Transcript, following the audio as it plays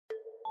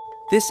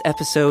This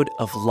episode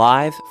of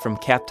Live from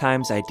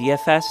CapTimes Idea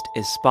Fest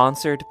is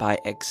sponsored by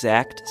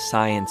Exact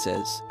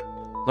Sciences.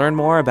 Learn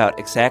more about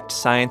Exact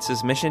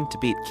Sciences' mission to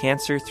beat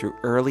cancer through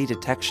early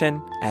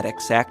detection at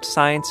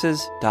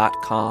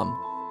exactsciences.com.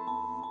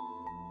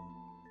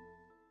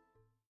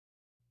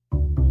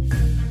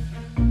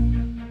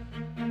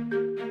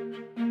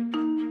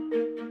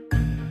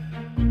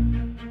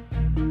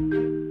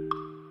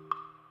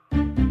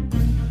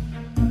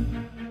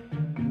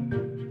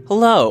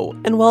 Hello,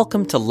 and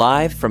welcome to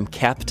Live from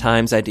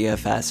CapTimes Idea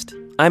Fest.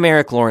 I'm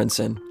Eric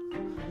Lawrenson.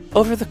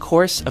 Over the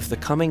course of the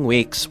coming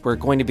weeks, we're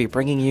going to be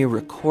bringing you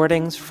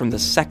recordings from the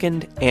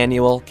second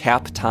annual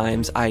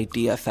CapTimes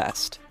Idea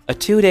Fest, a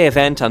two-day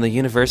event on the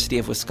University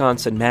of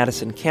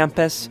Wisconsin-Madison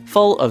campus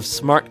full of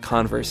smart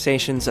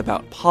conversations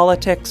about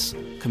politics,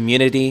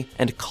 community,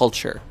 and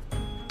culture.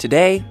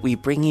 Today, we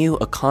bring you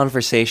a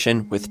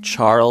conversation with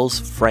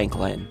Charles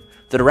Franklin,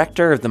 the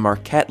director of the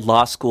Marquette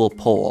Law School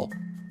poll.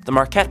 The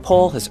Marquette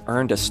poll has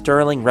earned a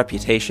sterling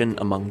reputation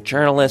among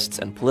journalists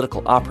and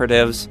political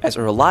operatives as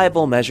a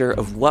reliable measure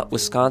of what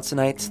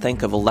Wisconsinites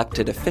think of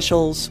elected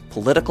officials,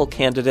 political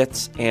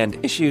candidates, and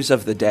issues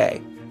of the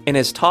day. In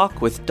his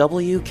talk with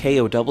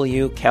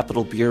WKOW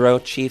Capitol Bureau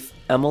Chief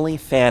Emily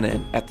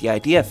Fannin at the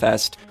Idea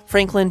Fest,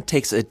 Franklin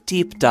takes a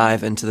deep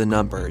dive into the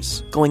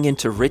numbers, going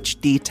into rich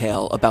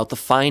detail about the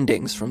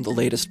findings from the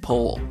latest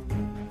poll.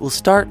 We'll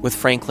start with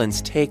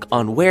Franklin's take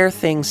on where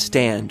things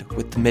stand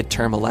with the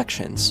midterm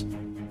elections.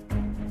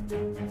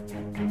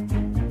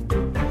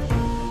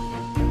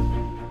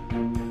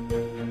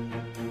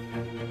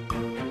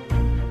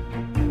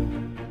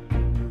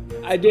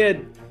 I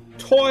did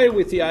toy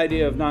with the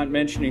idea of not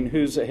mentioning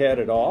who's ahead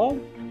at all,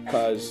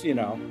 because,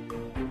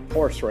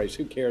 horse race,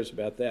 who cares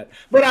about that?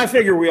 But I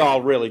figure we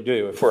all really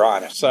do, if we're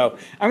honest. So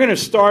I'm going to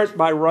start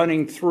by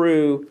running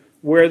through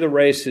where the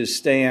races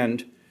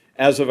stand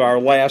as of our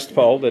last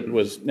poll that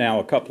was now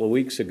a couple of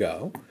weeks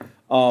ago.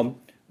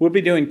 We'll be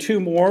doing two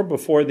more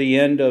before the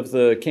end of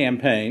the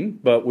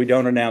campaign, but we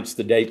don't announce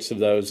the dates of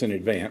those in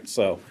advance,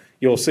 so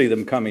you'll see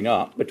them coming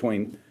up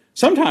between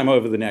sometime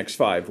over the next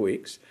 5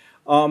 weeks.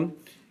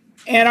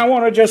 And I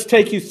want to just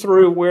take you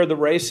through where the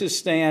races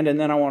stand, and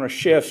then I want to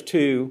shift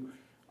to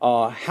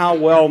how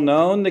well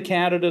known the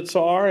candidates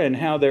are and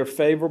how their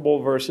favorable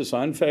versus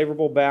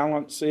unfavorable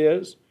balance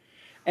is.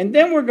 And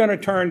then we're going to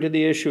turn to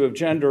the issue of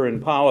gender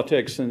in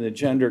politics and the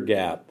gender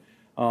gap.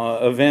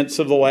 Events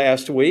of the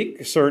last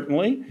week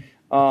certainly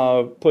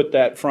put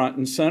that front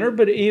and center,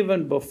 but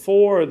even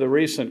before the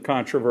recent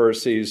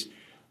controversies,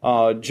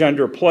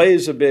 gender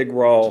plays a big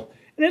role.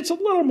 And it's a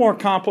little more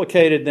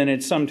complicated than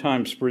it's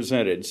sometimes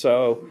presented.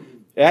 So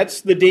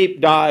that's the deep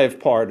dive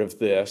part of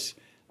this.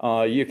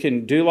 You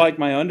can do like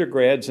my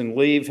undergrads and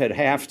leave at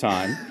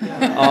halftime.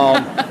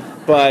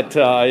 But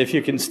if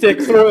you can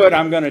stick through it,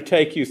 I'm going to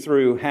take you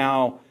through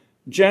how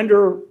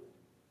gender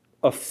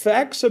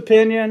affects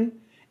opinion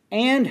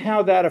and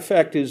how that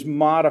effect is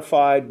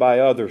modified by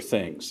other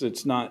things.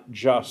 It's not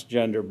just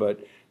gender,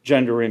 but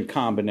gender in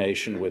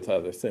combination with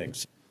other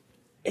things.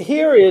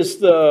 Here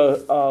is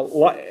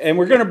and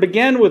we're going to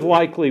begin with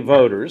likely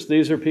voters.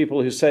 These are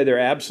people who say they're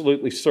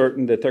absolutely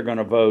certain that they're going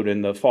to vote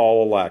in the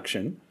fall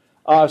election.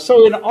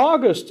 So in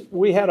August,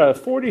 we had a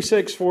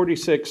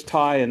 46-46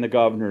 tie in the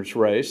governor's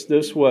race.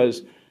 This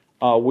was,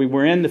 we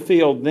were in the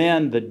field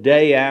then the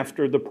day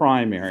after the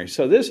primary.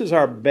 So this is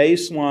our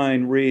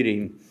baseline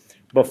reading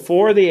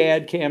before the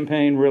ad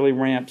campaign really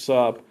ramps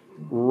up,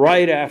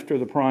 right after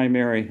the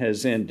primary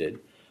has ended.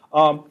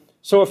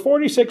 So a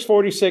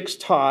 46-46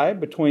 tie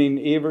between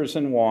Evers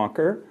and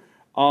Walker.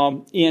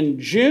 In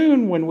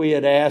June, when we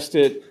had asked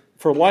it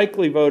for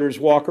likely voters,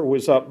 Walker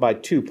was up by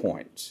 2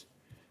 points.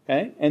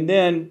 Okay? And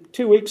then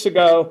 2 weeks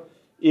ago,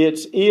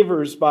 it's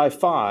Evers by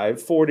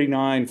 5,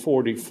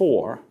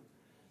 49-44.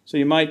 So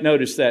you might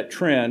notice that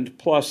trend,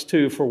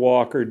 +2 for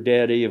Walker,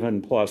 dead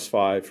even,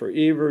 +5 for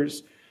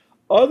Evers.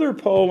 Other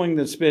polling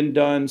that's been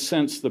done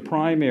since the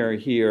primary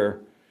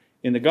here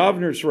in the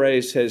governor's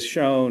race has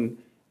shown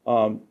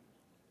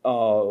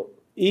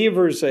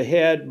Evers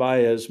ahead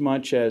by as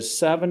much as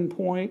 7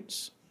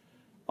 points.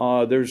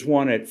 There's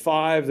one at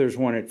 5, there's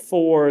one at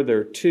 4, there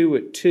are two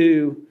at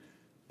 2,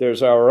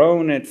 there's our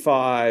own at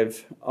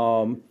 5,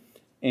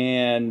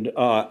 and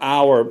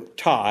our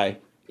tie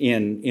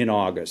in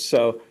August.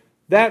 So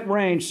that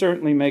range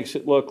certainly makes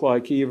it look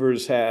like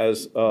Evers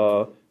has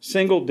a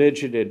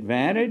single-digit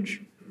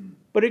advantage,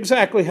 but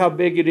exactly how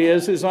big it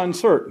is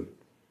uncertain.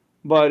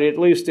 But at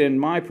least in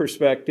my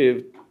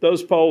perspective,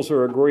 those polls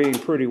are agreeing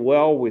pretty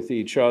well with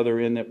each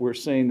other in that we're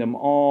seeing them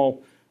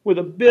all with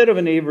a bit of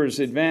an Evers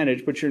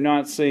advantage, but you're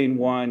not seeing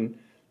one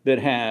that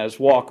has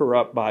Walker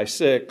up by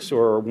 6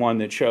 or one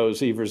that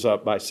shows Evers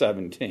up by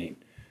 17.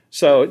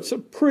 So it's a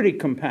pretty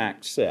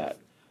compact set.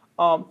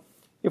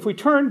 If we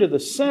turn to the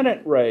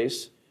Senate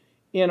race,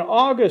 in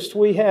August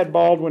we had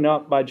Baldwin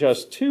up by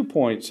just 2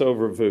 points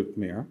over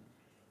Vukmir.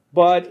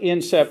 But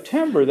in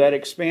September, that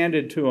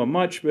expanded to a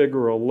much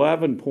bigger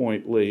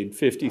 11-point lead,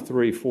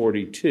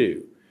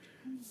 53-42.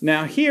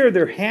 Now here,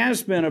 there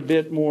has been a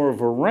bit more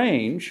of a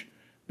range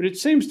but it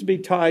seems to be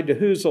tied to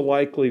who's a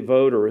likely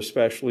voter,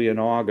 especially in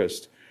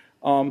August.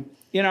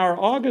 In our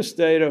August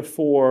data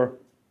for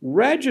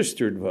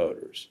registered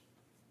voters,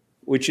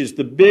 which is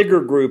the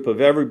bigger group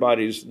of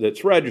everybody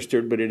that's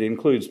registered, but it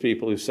includes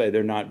people who say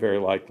they're not very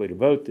likely to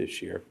vote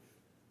this year.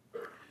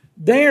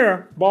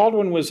 There,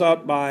 Baldwin was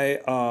up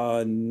by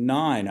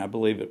 9, I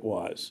believe it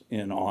was,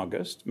 in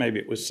August. Maybe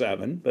it was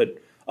 7,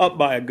 but up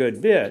by a good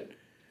bit.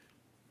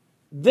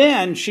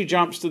 Then she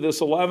jumps to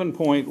this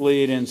 11-point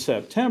lead in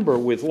September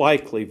with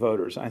likely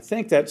voters. I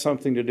think that's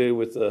something to do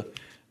with the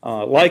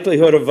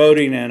likelihood of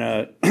voting and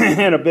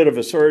a bit of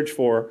a surge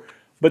for her.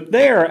 But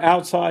there,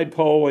 outside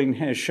polling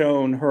has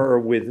shown her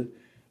with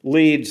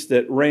leads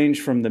that range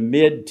from the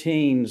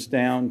mid-teens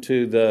down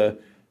to the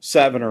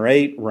 7 or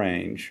 8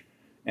 range.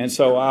 And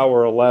so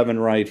our 11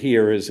 right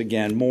here is,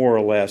 again, more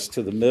or less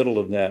to the middle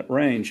of that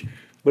range,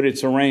 but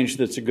it's a range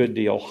that's a good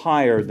deal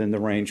higher than the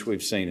range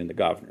we've seen in the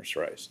governor's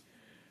race.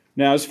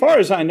 Now, as far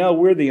as I know,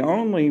 we're the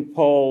only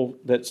poll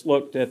that's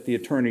looked at the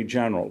Attorney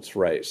General's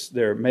race.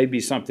 There may be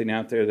something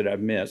out there that I've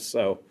missed,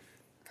 so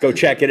go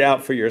check it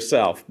out for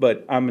yourself,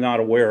 but I'm not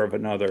aware of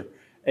another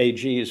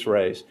AG's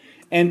race.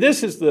 And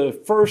this is the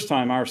first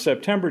time, our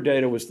September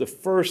data was the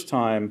first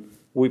time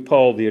we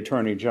polled the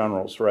Attorney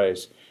General's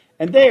race.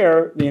 And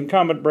there, the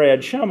incumbent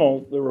Brad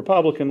Schimel, the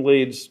Republican,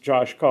 leads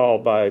Josh Kaul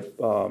by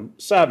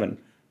 7,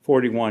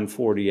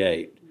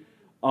 41-48.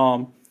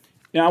 Now,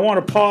 I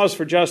want to pause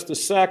for just a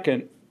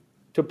second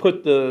to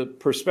put the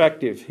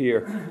perspective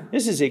here.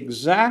 This is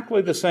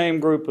exactly the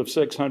same group of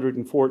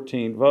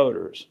 614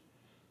 voters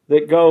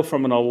that go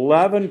from an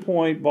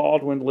 11-point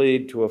Baldwin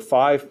lead to a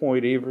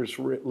 5-point Evers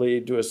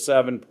lead to a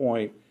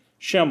 7-point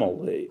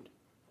Schimel lead.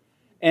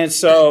 And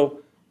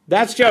so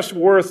that's just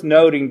worth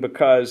noting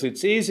because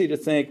it's easy to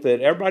think that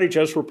everybody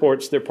just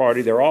reports their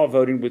party. They're all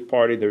voting with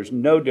party. There's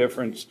no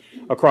difference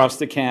across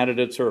the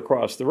candidates or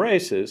across the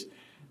races.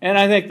 And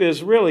I think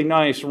this really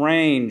nice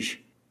range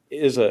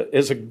is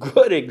a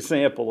good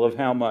example of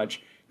how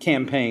much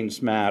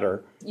campaigns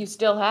matter. You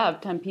still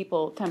have 10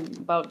 people,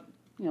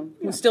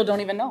 who still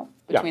don't even know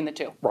between the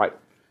two. Right.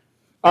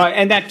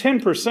 And that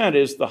 10%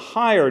 is the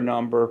higher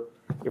number.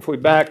 If we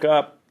back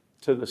up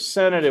to the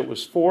Senate, it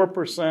was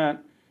 4%.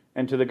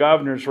 And to the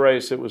governor's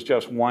race, it was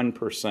just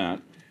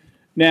 1%.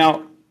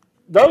 Now,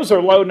 those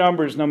are low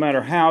numbers no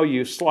matter how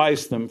you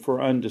slice them for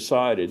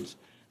undecideds.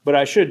 But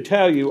I should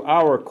tell you,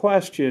 our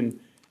question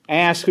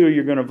asks who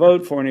you're going to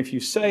vote for. And if you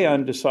say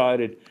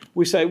undecided,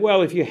 we say,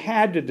 well, if you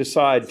had to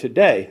decide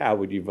today, how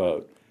would you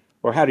vote?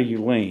 Or how do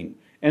you lean?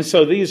 And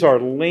so these are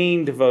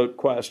lean to vote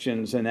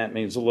questions, and that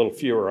means a little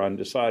fewer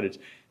undecideds.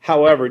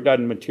 However, it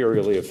doesn't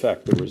materially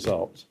affect the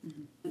results.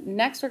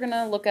 Next, we're going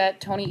to look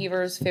at Tony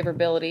Evers'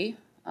 favorability.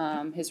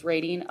 His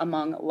rating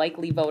among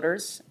likely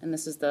voters, and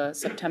this is the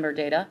September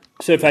data.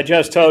 So if I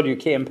just told you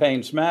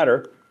campaigns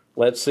matter,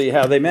 let's see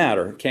how they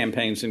matter,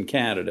 campaigns and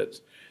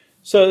candidates.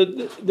 So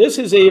this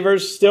is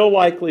Evers, still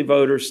likely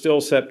voters,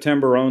 still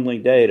September-only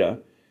data.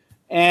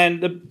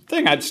 And the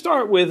thing I'd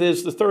start with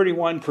is the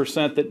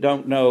 31% that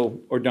don't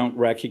know or don't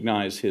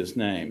recognize his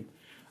name.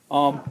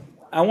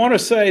 I want to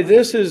say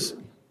this is,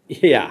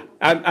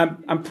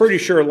 I'm pretty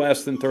sure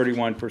less than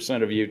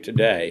 31% of you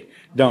today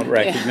don't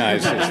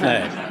recognize his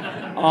name.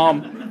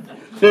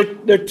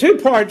 There are two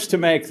parts to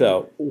make,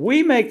 though.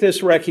 We make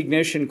this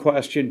recognition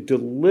question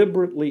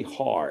deliberately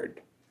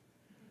hard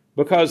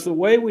because the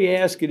way we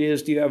ask it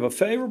is, do you have a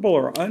favorable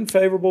or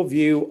unfavorable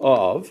view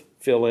of,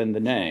 fill in the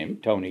name,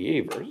 Tony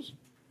Evers,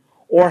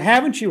 or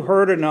haven't you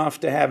heard enough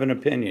to have an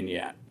opinion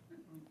yet?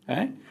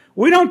 Okay?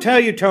 We don't tell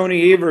you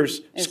Tony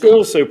Evers,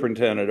 school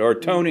superintendent, or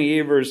Tony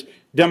Evers,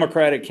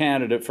 Democratic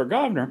candidate for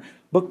governor,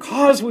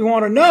 because we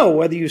want to know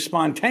whether you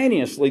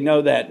spontaneously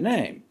know that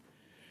name.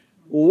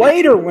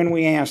 Later, when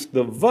we ask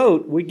the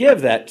vote, we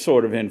give that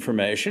sort of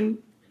information.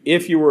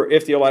 If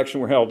the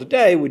election were held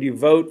today, would you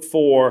vote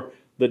for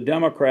the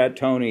Democrat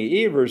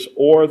Tony Evers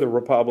or the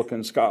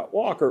Republican Scott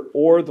Walker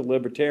or the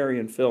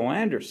Libertarian Phil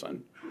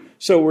Anderson?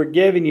 So we're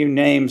giving you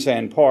names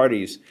and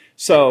parties.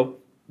 So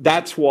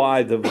that's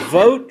why the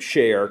vote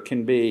share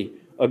can be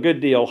a good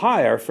deal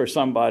higher for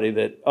somebody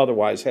that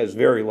otherwise has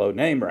very low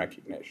name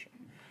recognition.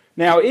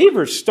 Now,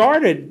 Evers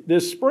started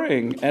this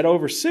spring at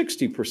over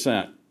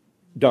 60%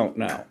 don't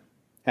know,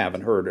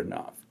 haven't heard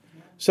enough.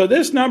 So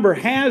this number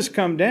has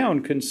come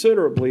down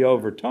considerably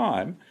over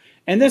time,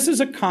 and this is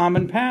a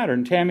common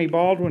pattern. Tammy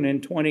Baldwin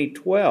in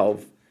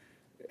 2012,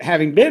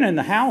 having been in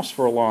the House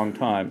for a long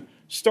time,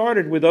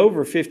 started with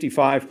over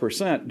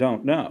 55%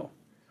 don't know.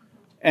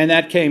 And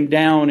that came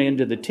down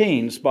into the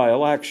teens by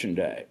election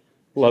day,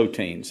 low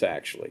teens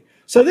actually.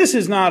 So this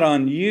is not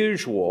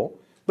unusual,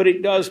 but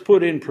it does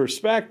put in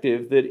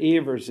perspective that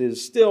Evers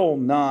is still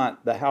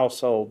not the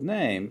household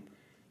name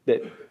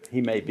that he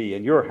may be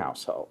in your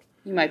household.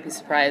 You might be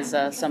surprised.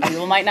 Some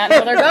people might not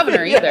know their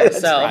governor either,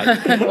 so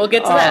right. We'll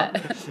get to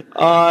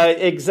that.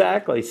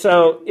 Exactly.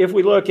 So if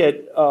we look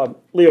at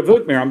Leah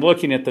Vukmir, I'm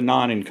looking at the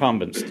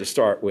non-incumbents to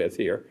start with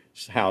here,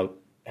 how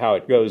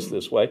it goes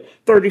this way.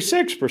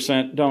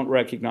 36% don't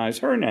recognize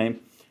her name,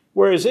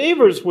 whereas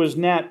Evers was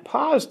net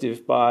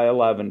positive by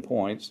 11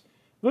 points,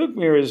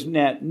 Lukemire is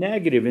net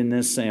negative in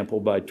this sample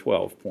by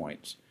 12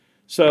 points.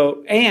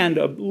 So, and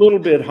a little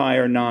bit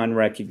higher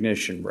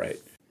non-recognition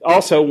rate.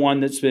 Also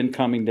one that's been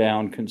coming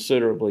down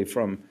considerably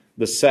from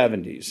the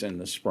 70s in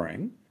the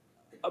spring.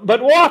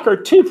 But Walker,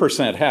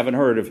 2% haven't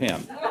heard of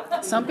him.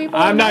 Some people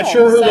I'm don't not know.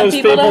 sure who Some those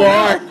people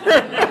are.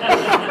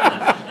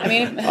 I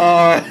mean,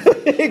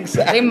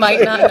 Exactly. they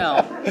might not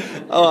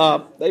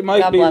know. They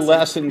might God be bless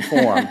less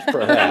informed,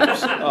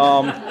 perhaps.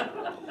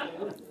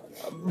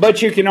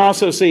 But you can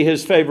also see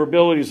his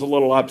favorability is a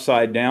little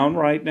upside down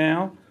right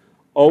now.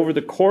 Over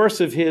the course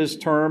of his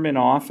term in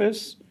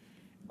office,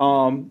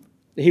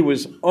 he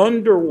was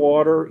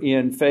underwater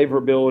in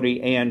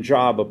favorability and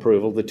job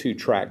approval. The two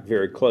track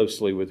very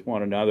closely with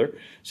one another.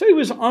 So he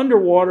was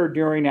underwater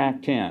during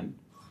Act 10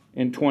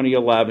 in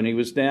 2011. He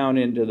was down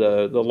into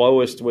the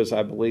lowest was,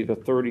 I believe, a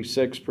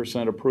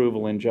 36%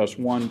 approval in just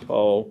one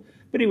poll.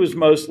 But he was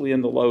mostly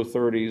in the high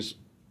 30s,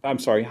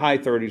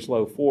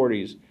 low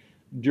 40s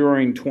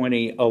during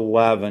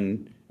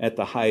 2011 at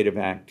the height of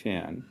Act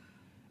 10.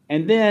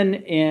 And then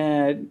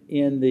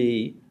in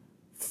the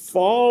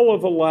fall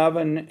of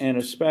 11, and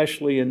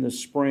especially in the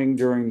spring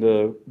during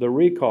the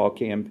recall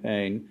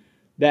campaign,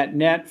 that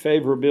net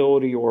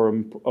favorability or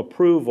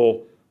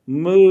approval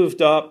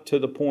moved up to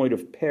the point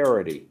of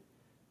parity,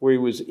 where he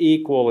was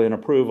equal in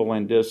approval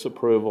and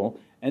disapproval.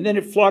 And then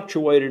it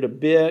fluctuated a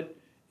bit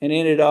and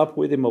ended up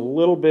with him a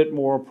little bit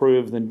more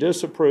approved than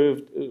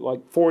disapproved,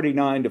 like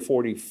 49 to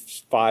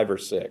 45 or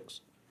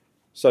 6.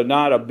 So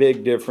not a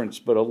big difference,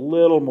 but a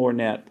little more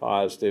net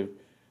positive.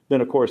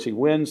 Then, of course, he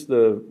wins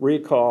the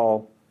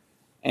recall.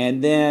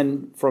 And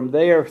then from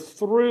there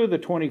through the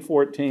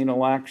 2014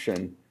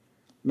 election,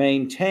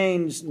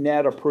 maintains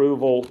net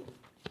approval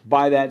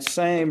by that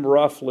same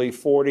roughly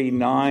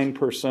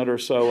 49% or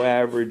so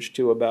average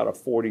to about a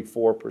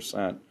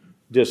 44%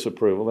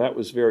 disapproval. That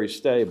was very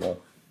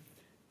stable.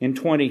 In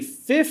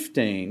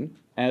 2015,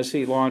 as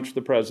he launched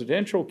the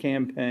presidential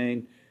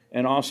campaign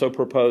and also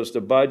proposed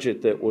a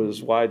budget that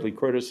was widely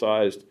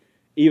criticized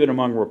even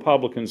among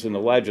Republicans in the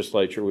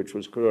legislature, which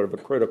was sort of a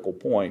critical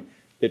point,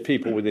 that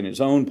people within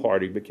his own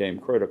party became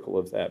critical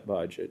of that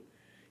budget.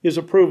 His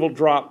approval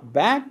dropped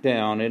back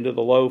down into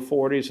the low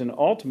 40s and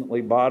ultimately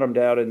bottomed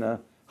out in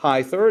the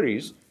high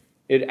 30s.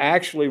 It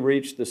actually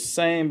reached the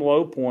same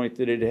low point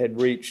that it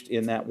had reached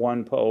in that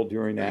one poll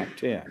during Act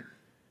 10.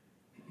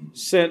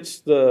 Since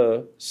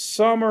the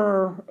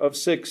summer of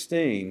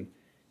 16,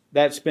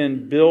 that's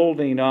been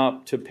building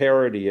up to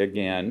parity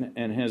again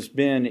and has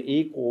been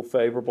equal,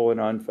 favorable,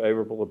 and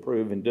unfavorable,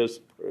 approve and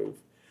disapprove,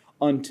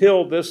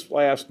 until this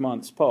last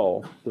month's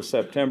poll, the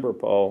September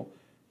poll,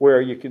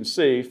 where you can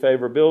see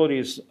favorability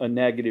is a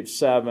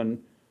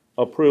 -7,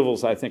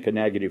 approvals, I think, a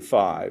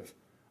 -5.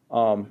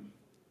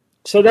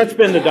 So that's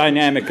been the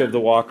dynamic of the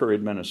Walker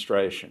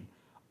administration.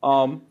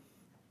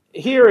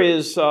 Here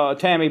is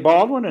Tammy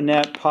Baldwin, a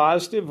net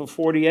positive of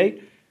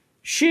 48.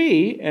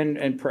 She,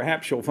 and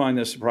perhaps you'll find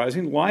this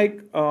surprising,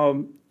 like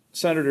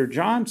Senator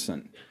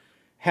Johnson,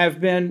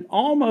 have been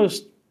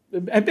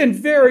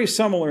very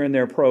similar in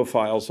their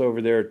profiles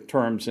over their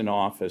terms in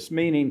office,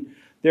 meaning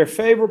their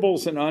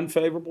favorables and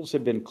unfavorables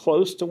have been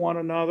close to one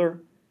another,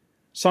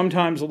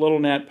 sometimes a little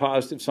net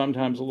positive,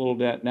 sometimes a little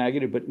net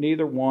negative, but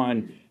neither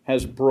one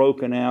has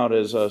broken out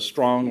as a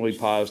strongly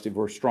positive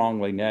or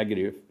strongly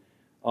negative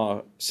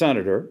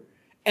senator.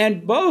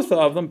 And both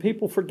of them,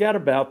 people forget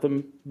about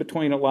them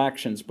between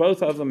elections.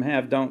 Both of them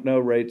have don't-know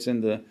rates in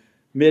the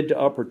mid to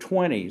upper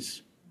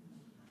 20s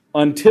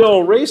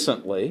until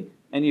recently.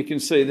 And you can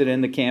see that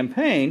in the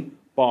campaign,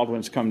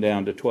 Baldwin's come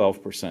down to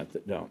 12%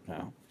 that don't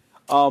know.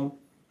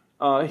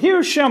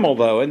 Here's Schimmel,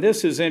 though, and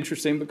this is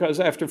interesting because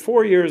after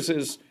 4 years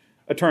as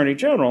Attorney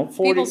General,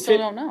 People still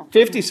don't know.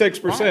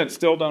 56%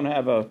 still don't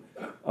have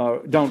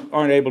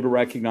aren't able to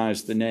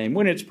recognize the name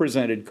when it's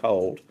presented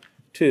cold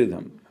to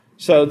them.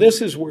 So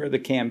this is where the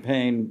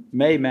campaign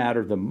may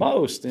matter the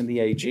most in the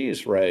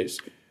AG's race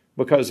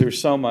because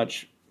there's so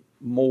much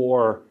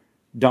more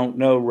don't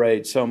know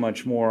rate, so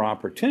much more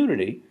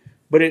opportunity,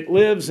 but it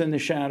lives in the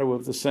shadow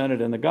of the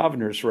Senate and the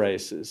governor's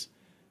races.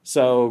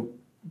 So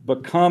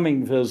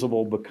becoming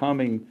visible,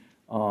 becoming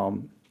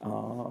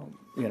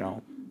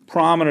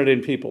prominent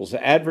in people's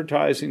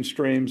advertising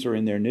streams or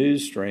in their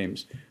news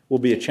streams will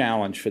be a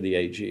challenge for the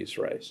AG's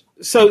race.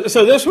 So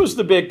this was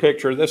the big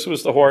picture. This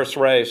was the horse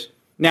race.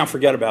 Now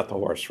forget about the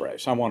horse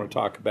race. I want to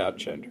talk about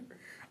gender.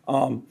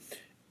 And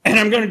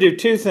I'm going to do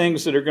two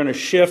things that are going to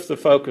shift the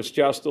focus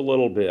just a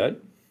little bit.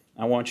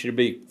 I want you to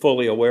be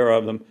fully aware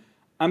of them.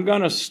 I'm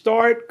going to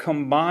start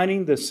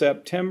combining the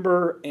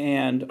September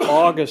and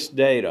August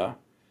data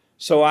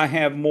so I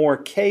have more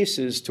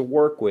cases to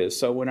work with.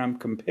 So when I'm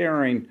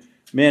comparing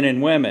men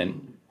and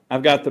women,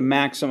 I've got the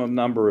maximum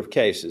number of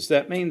cases.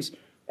 That means,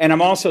 and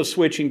I'm also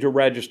switching to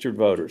registered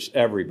voters,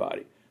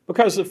 everybody.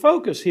 Because the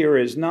focus here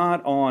is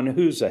not on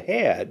who's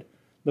ahead.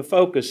 The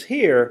focus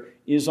here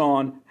is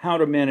on how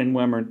do men and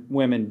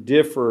women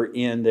differ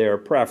in their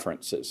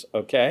preferences,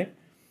 okay?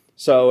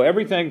 So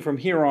everything from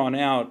here on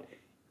out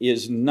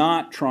is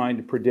not trying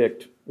to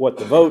predict what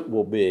the vote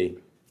will be.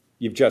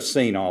 You've just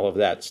seen all of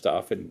that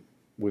stuff, and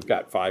we've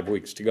got 5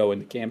 weeks to go in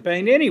the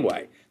campaign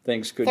anyway.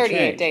 Things could 38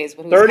 change. days,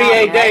 but who's 38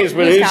 counting, right? days,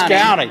 but who's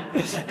counting?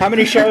 How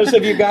many shows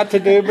have you got to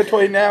do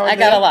between now and I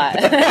got a lot.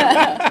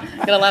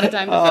 Got a lot of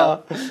time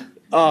to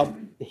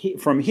fill.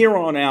 From here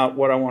on out,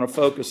 what I want to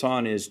focus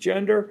on is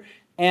gender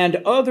and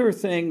other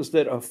things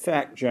that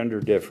affect gender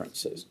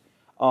differences.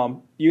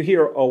 You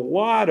hear a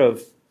lot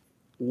of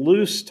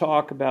loose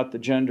talk about the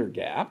gender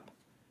gap,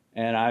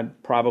 and I'm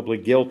probably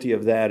guilty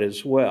of that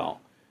as well.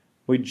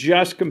 We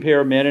just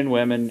compare men and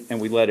women,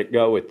 and we let it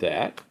go at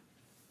that.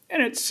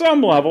 And at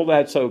some level,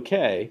 that's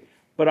okay.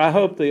 But I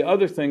hope the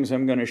other things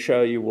I'm going to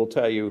show you will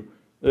tell you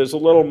there's a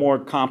little more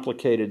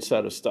complicated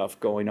set of stuff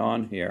going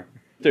on here.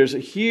 There's a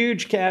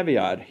huge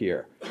caveat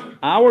here.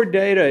 Our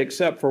data,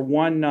 except for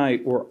one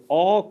night, were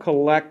all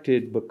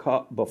collected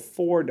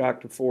before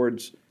Dr.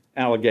 Ford's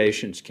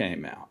allegations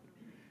came out.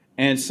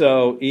 And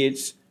so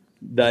it's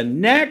the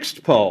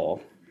next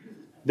poll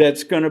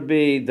that's going to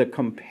be the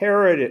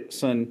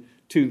comparison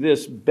to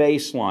this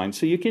baseline.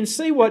 So you can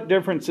see what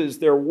differences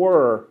there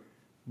were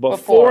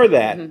before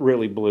that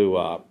really blew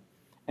up.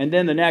 And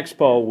then the next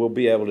poll we'll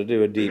be able to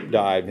do a deep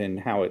dive in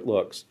how it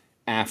looks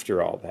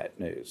after all that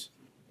news.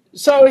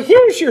 So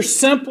here's your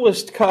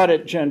simplest cut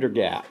at gender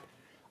gap.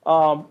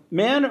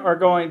 Men are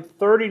going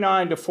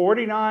 39 to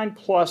 49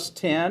 plus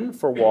 10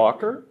 for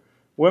Walker.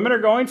 Women are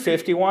going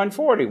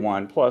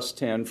 51-41 plus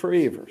 10 for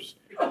Evers.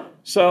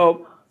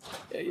 So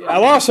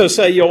I'll also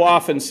say you'll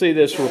often see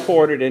this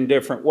reported in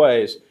different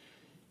ways.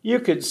 You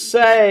could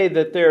say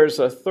that there's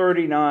a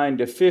 39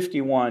 to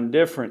 51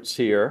 difference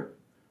here,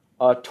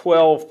 a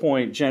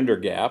 12-point gender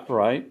gap,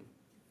 right?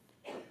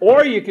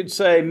 Or you could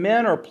say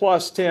men are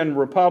plus 10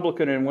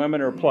 Republican and women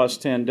are plus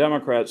 10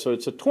 Democrat, so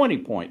it's a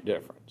 20-point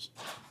difference.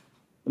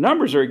 The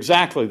numbers are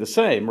exactly the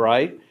same,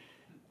 right?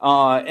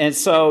 And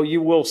so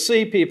you will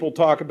see people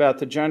talk about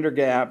the gender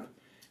gap,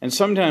 and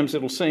sometimes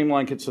it'll seem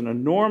like it's an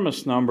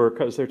enormous number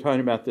because they're talking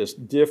about this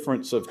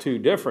difference of two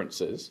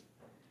differences.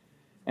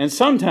 And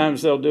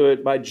sometimes they'll do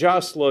it by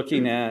just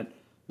looking at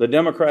the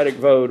Democratic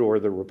vote or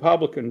the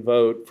Republican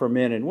vote for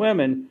men and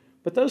women,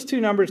 but those two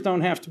numbers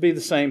don't have to be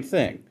the same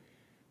thing.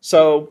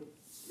 So,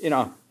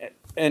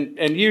 and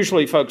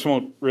usually folks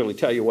won't really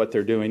tell you what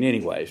they're doing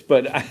anyways,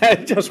 but I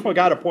just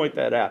got to point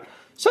that out.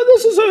 So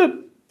this is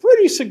a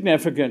pretty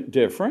significant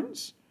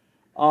difference.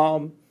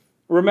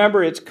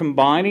 Remember, it's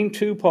combining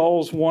two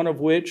polls, one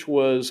of which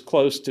was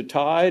close to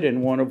tied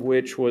and one of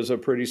which was a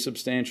pretty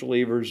substantial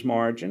Evers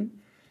margin.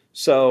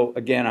 So,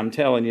 again, I'm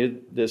telling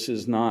you, this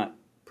is not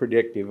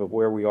predictive of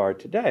where we are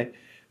today,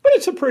 but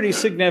it's a pretty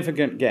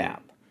significant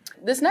gap.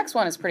 This next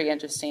one is pretty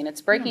interesting.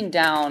 It's breaking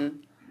down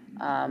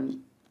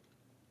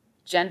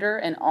gender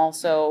and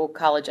also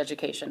college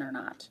education or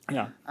not.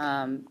 Yeah.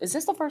 Is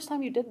this the first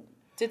time you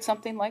did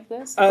something like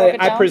this?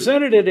 I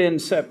presented it in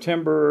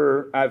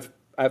September.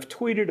 I've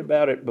tweeted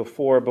about it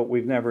before, but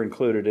we've never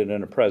included it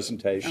in a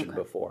presentation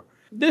before.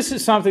 This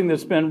is something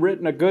that's been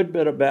written a good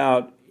bit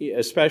about,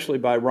 especially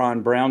by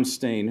Ron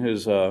Brownstein,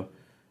 who's a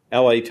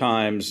LA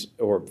Times,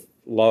 or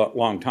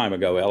long time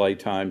ago LA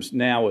Times,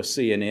 now a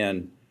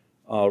CNN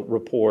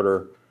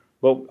reporter.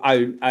 But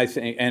I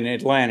think, and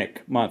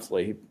Atlantic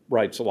Monthly, he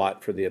writes a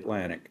lot for the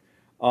Atlantic.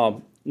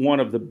 One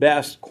of the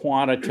best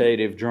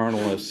quantitative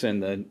journalists in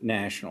the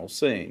national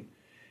scene.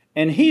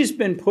 And he's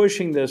been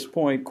pushing this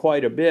point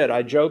quite a bit.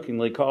 I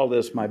jokingly call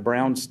this my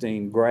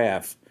Brownstein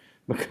graph,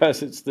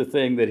 because it's the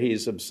thing that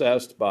he's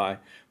obsessed by.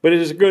 But it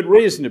is a good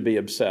reason to be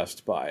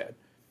obsessed by it.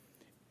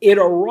 It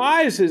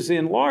arises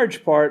in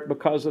large part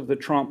because of the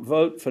Trump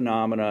vote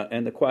phenomena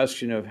and the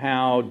question of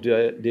how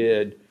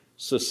did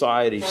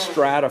society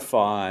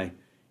stratify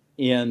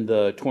in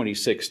the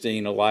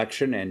 2016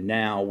 election and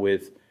now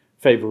with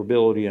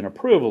favorability and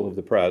approval of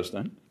the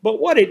president. But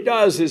what it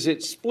does is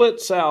it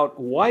splits out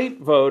white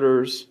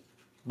voters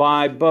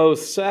by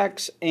both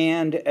sex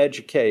and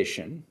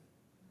education.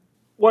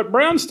 What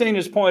Brownstein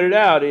has pointed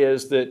out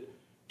is that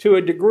to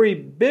a degree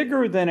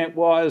bigger than it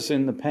was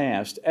in the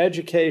past,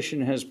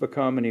 education has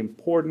become an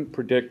important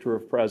predictor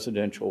of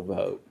presidential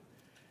vote.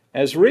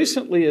 As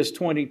recently as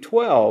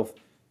 2012,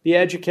 the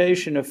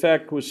education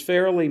effect was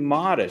fairly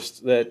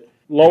modest, that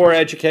lower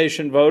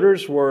education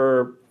voters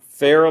were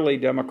fairly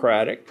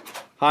Democratic,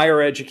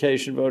 higher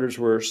education voters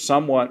were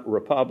somewhat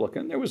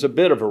Republican. There was a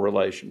bit of a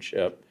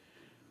relationship.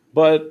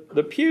 But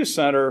the Pew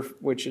Center,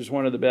 which is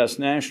one of the best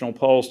national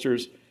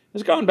pollsters,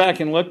 has gone back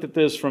and looked at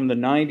this from the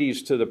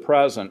 90s to the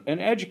present,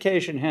 and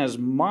education has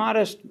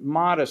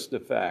modest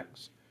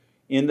effects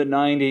in the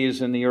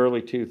 90s and the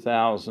early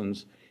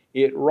 2000s.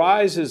 It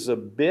rises a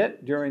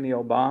bit during the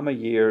Obama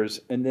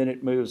years, and then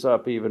it moves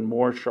up even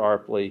more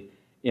sharply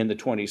in the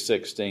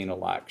 2016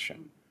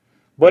 election.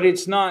 But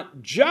it's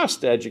not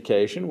just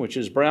education, which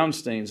is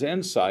Brownstein's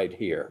insight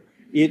here.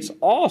 It's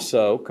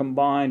also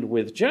combined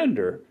with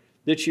gender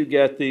that you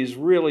get these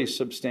really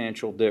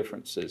substantial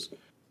differences.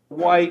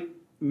 White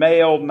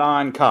male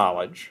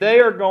non-college, they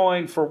are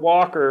going for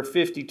Walker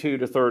 52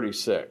 to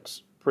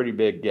 36, pretty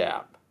big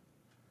gap.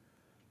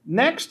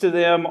 Next to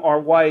them are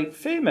white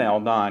female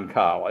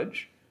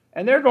non-college,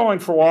 and they're going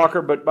for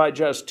Walker but by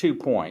just 2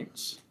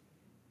 points.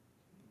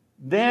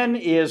 Then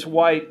is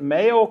white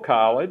male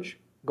college,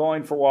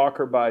 going for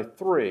Walker by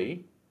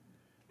 3.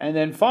 And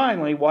then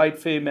finally, white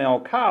female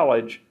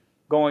college,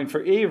 going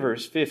for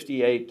Evers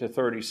 58 to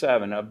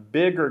 37. A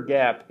bigger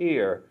gap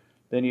here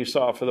than you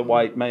saw for the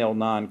white male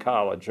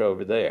non-college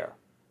over there.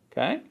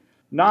 Okay?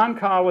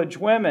 Non-college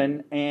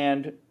women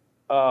and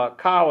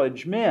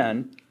college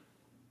men,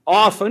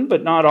 often,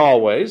 but not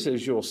always,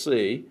 as you'll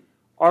see,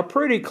 are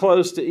pretty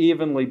close to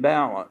evenly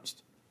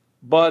balanced.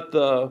 But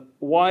the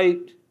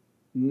white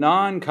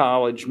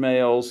non-college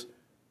males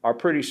are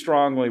pretty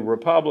strongly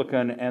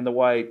Republican, and the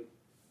white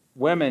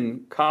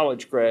women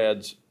college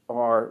grads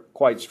are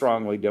quite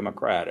strongly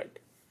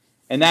Democratic.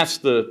 And that's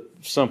the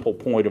simple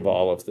point of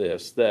all of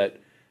this, that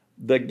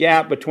the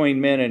gap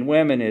between men and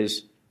women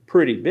is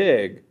pretty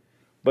big,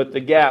 but the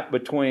gap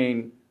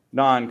between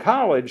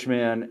non-college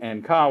men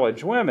and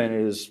college women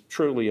is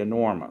truly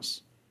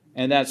enormous.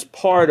 And that's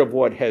part of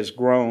what has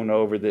grown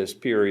over this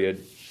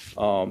period,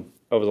 over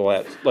the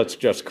last, let's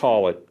just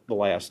call it the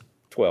last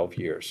 12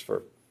 years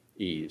for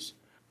ease.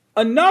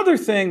 Another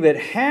thing that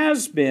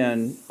has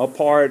been a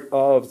part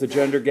of the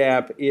gender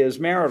gap is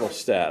marital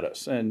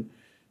status. And,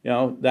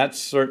 that's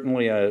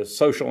certainly a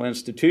social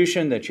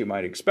institution that you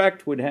might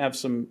expect would have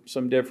some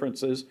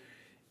differences.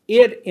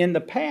 It, in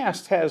the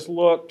past, has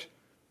looked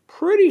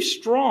pretty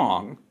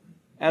strong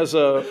as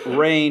a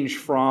range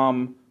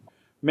from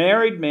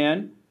married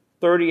men,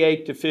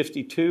 38 to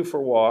 52 for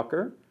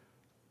Walker.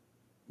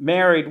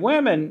 Married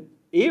women,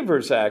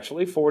 Evers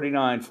actually,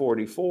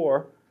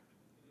 49-44.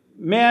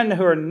 Men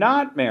who are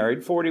not married,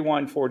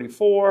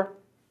 41-44,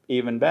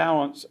 even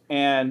balance.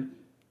 And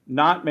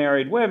not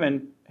married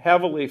women,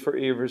 heavily for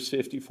Evers,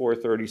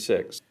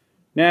 54-36.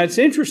 Now, it's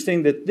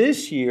interesting that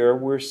this year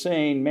we're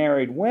seeing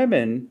married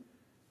women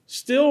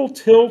still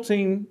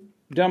tilting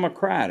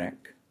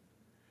Democratic,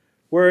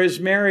 whereas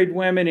married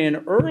women in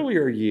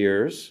earlier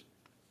years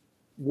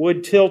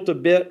would tilt a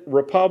bit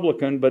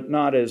Republican, but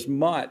not as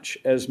much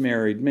as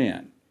married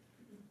men.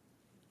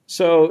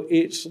 So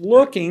it's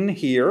looking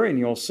here, and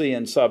you'll see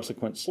in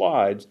subsequent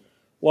slides,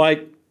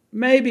 like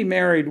maybe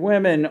married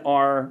women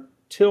are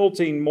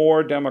tilting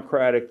more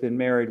Democratic than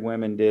married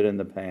women did in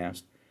the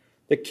past.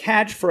 The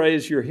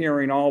catchphrase you're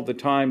hearing all the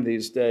time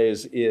these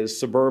days is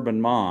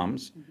suburban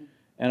moms,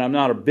 and I'm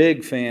not a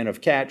big fan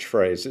of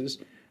catchphrases,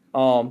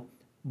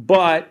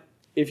 but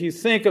if you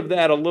think of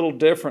that a little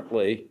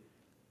differently,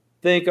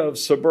 think of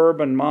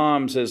suburban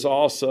moms as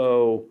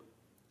also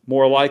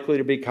more likely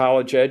to be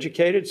college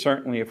educated,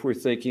 certainly if we're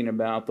thinking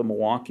about the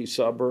Milwaukee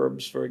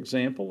suburbs, for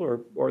example,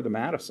 or the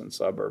Madison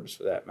suburbs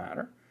for that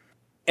matter.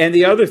 And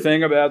the other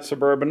thing about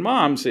suburban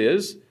moms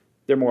is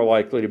they're more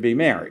likely to be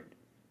married.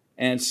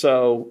 And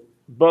so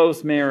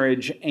both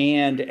marriage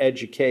and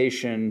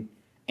education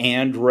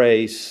and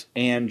race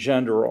and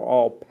gender are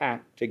all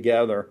packed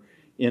together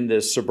in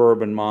this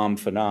suburban mom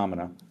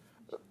phenomena.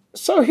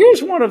 So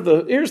here's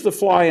the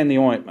fly in the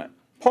ointment.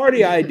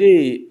 Party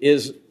ID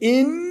is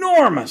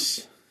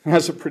enormous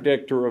as a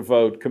predictor of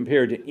vote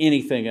compared to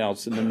anything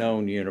else in the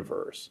known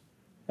universe.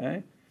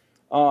 Okay?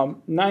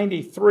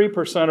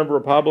 93% of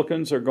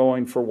Republicans are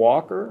going for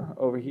Walker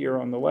over here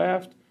on the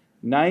left.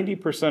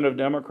 90% of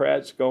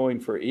Democrats going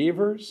for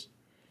Evers.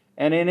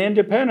 And in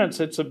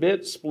independents, it's a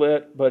bit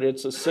split, but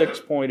it's a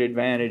 6-point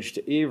advantage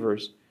to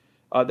Evers.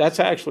 That's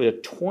actually a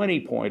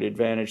 20-point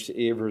advantage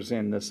to Evers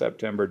in the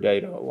September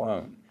data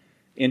alone.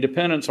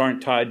 Independents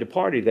aren't tied to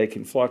party. They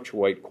can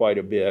fluctuate quite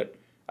a bit.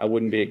 I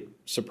wouldn't be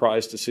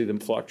surprised to see them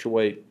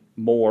fluctuate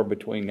more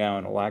between now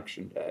and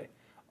Election Day.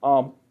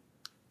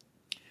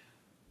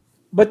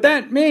 But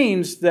that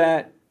means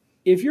that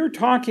if you're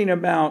talking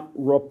about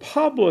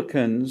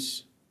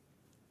Republicans,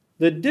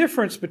 the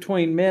difference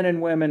between men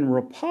and women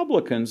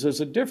Republicans is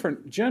a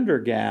different gender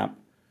gap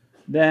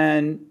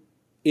than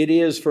it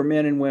is for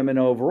men and women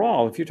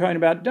overall. If you're talking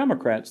about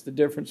Democrats, the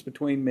difference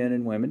between men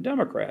and women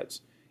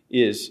Democrats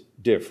is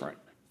different.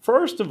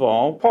 First of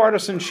all,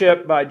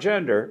 partisanship by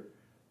gender.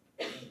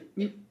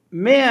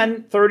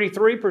 Men,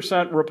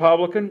 33%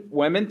 Republican,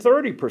 women,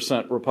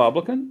 30%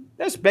 Republican.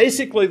 That's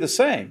basically the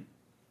same,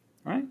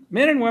 right?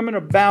 Men and women are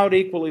about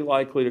equally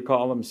likely to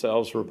call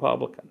themselves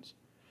Republicans.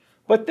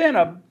 But then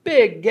a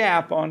big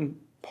gap on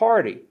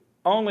party.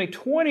 Only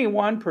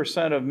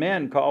 21% of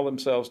men call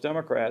themselves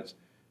Democrats.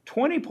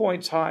 20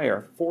 points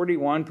higher,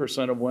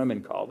 41% of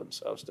women call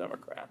themselves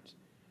Democrats.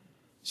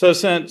 So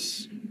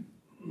since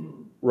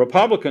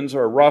Republicans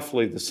are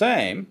roughly the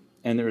same,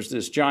 and there's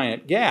this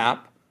giant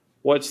gap,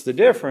 what's the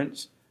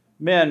difference?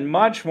 Men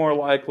much more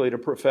likely to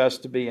profess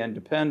to be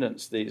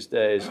independents these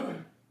days,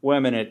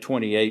 women at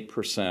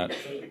 28%,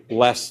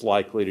 less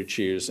likely to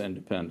choose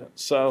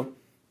independence. So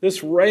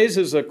this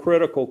raises a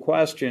critical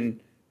question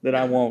that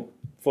I won't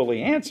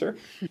fully answer.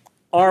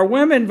 Are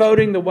women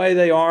voting the way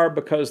they are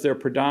because they're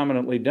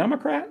predominantly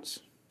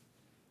Democrats?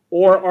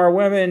 Or are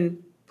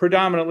women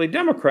predominantly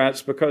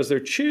Democrats because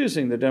they're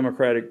choosing the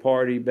Democratic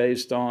Party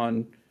based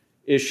on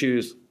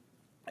issues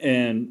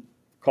and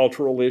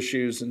cultural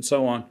issues and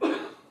so on?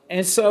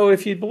 And so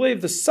if you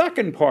believe the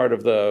second part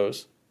of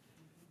those,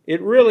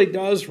 it really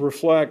does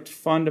reflect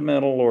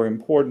fundamental or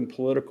important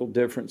political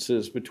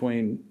differences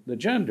between the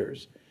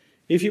genders.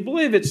 If you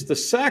believe it's the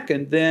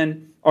second,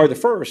 or the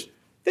first,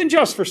 then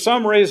just for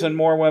some reason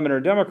more women are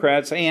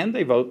Democrats and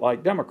they vote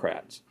like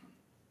Democrats.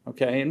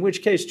 Okay, in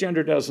which case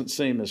gender doesn't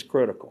seem as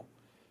critical.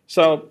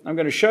 So I'm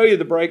going to show you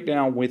the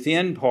breakdown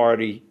within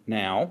party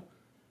now.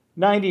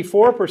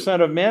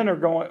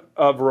 94%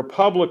 of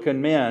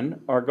Republican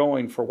men are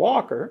going for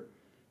Walker.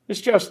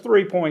 It's just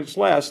 3 points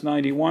less,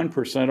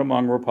 91%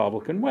 among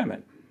Republican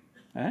women.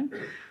 Okay?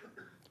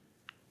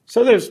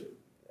 So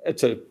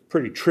it's a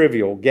pretty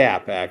trivial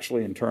gap,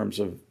 actually, in terms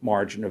of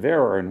margin of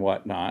error and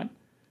whatnot.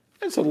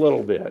 It's a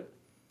little bit.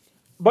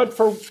 But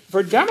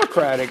for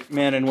Democratic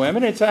men and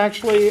women, it's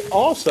actually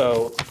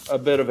also a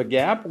bit of a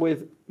gap,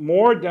 with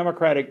more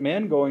Democratic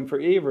men going for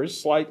Evers,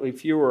 slightly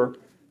fewer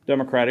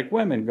Democratic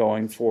women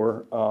going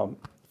for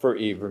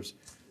Evers.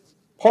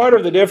 Part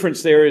of the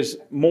difference there is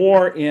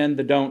more in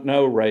the don't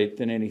know rate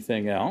than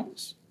anything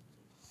else.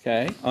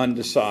 Okay,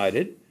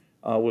 undecided.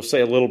 We'll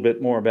say a little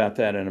bit more about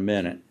that in a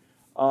minute.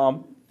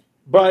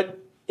 But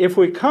if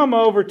we come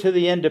over to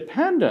the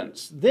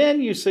independents,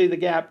 then you see the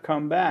gap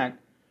come back.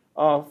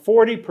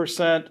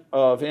 40%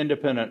 of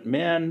independent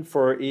men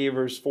for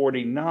Evers,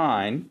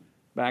 49,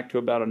 back to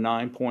about a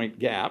 9-point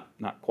gap,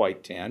 not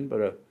quite 10, but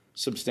a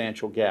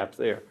substantial gap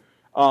there.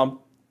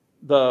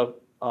 The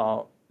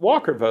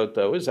Walker vote,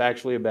 though, is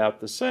actually about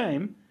the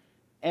same.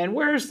 And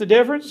where's the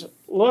difference?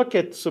 Look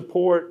at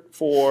support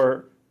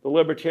for the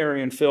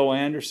Libertarian Phil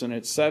Anderson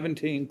at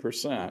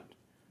 17%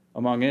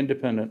 among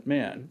independent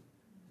men.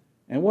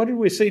 And what did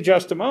we see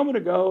just a moment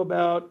ago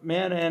about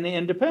men and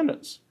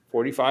independents?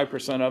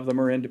 45% of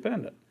them are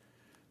independent.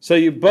 So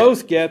you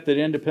both get that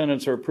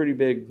independents are a pretty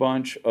big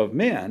bunch of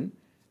men,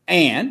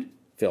 and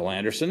Phil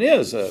Anderson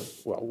is a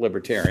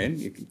libertarian.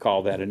 You can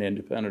call that an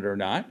independent or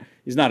not.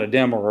 He's not a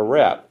Dem or a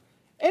rep.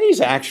 And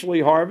he's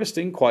actually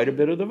harvesting quite a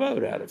bit of the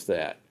vote out of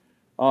that.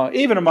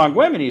 Even among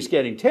women, he's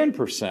getting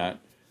 10%,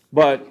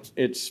 but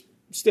it's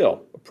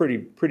still a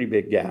pretty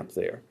big gap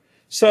there.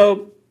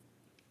 So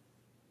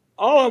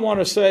all I want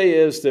to say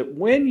is that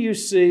when you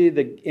see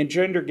the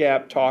gender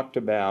gap talked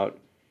about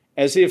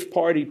as if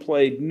party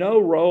played no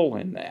role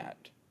in that,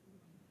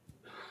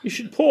 you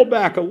should pull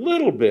back a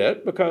little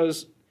bit,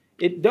 because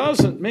it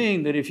doesn't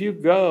mean that if you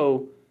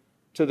go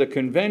to the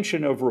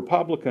convention of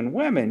Republican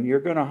women, you're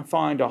going to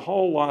find a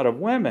whole lot of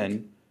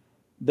women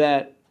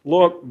that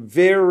look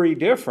very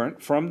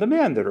different from the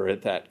men that are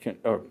at that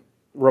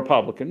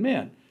Republican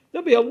men.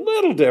 They'll be a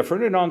little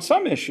different, and on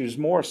some issues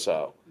more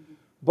so.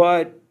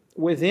 But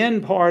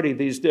within party,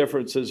 these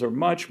differences are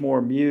much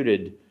more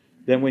muted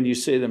than when you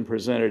see them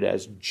presented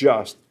as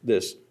just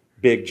this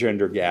big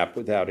gender gap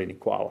without any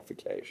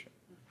qualification.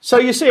 So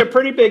you see a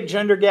pretty big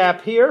gender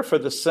gap here for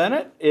the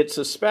Senate. It's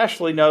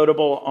especially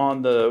notable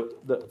on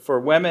for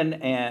women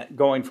and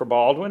going for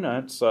Baldwin.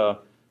 It's a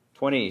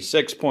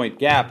 26-point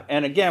gap.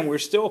 And again, we're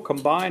still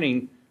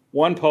combining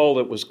one poll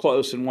that was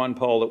close and one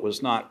poll that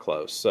was not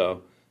close.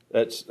 So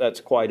that's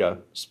quite a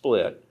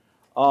split.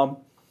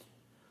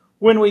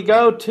 When we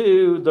go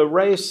to the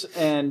race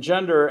and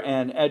gender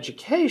and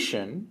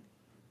education,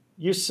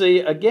 you see,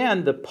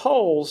 again, the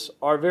polls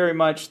are very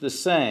much the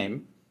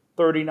same.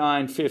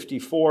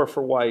 39-54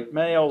 for white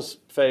males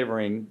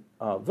favoring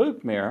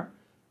Vukmir,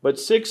 but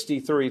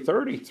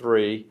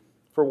 63-33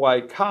 for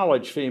white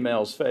college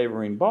females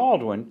favoring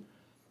Baldwin.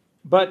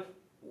 But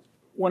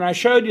when I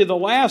showed you the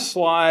last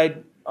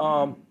slide,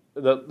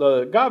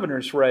 the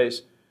governor's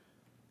race,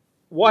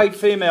 white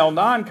female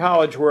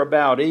non-college were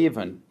about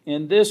even.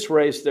 In this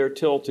race, they're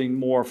tilting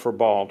more for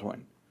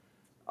Baldwin.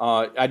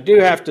 I do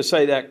have to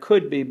say that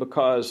could be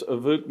because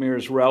of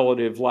Vukmir's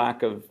relative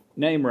lack of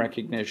name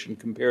recognition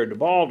compared to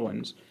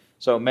Baldwin's,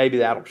 so maybe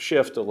that'll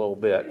shift a little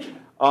bit.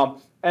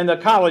 And the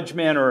college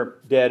men are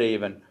dead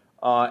even,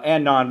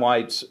 and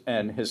non-whites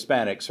and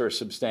Hispanics are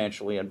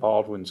substantially in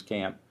Baldwin's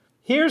camp.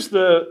 Here's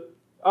the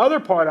other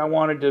part I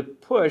wanted to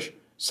push.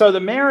 So the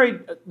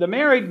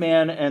married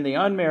men and the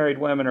unmarried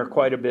women are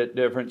quite a bit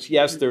different.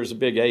 Yes, there's a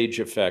big age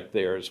effect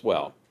there as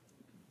well.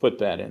 Put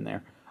that in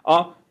there.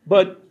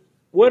 But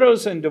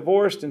widows and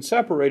divorced and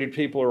separated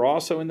people are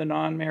also in the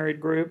non-married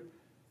group.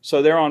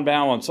 So they're on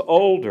balance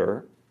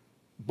older,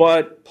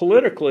 but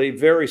politically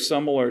very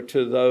similar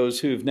to those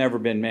who've never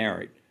been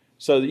married.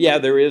 So yeah,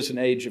 there is an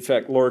age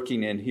effect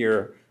lurking in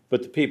here,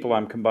 but the people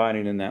I'm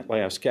combining in that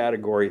last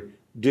category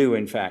do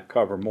in fact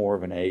cover more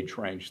of an age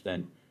range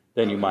than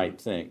you might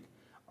think.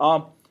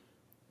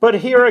 But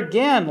here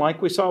again,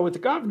 like we saw with the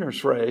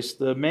governor's race,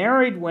 the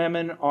married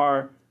women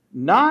are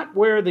not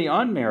where the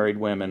unmarried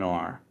women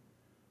are,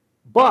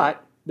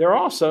 but they're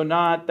also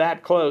not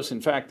that close. In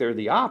fact, they're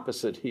the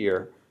opposite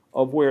here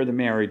of where the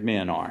married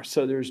men are.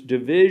 So there's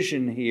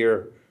division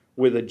here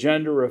with a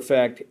gender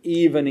effect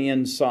even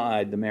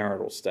inside the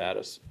marital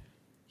status.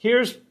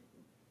 Here's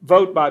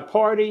vote by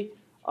party.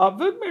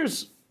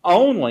 Vukmir's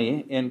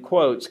only, in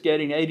quotes,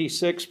 getting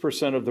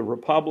 86% of the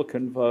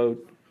Republican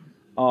vote.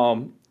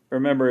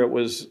 Remember, it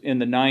was in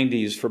the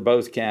 90s for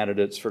both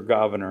candidates for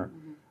governor.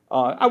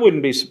 I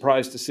wouldn't be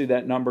surprised to see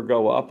that number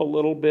go up a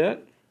little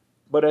bit.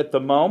 But at the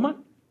moment,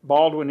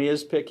 Baldwin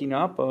is picking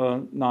up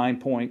a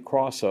 9-point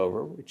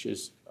crossover, which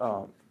is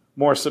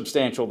more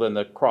substantial than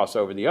the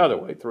crossover the other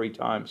way, 3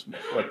 times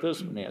what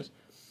this one is.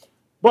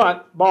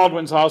 But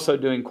Baldwin's also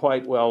doing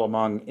quite well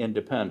among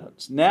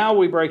independents. Now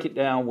we break it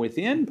down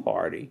within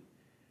party.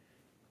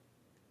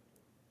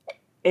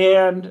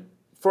 And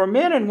for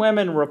men and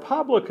women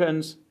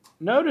Republicans,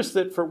 notice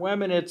that for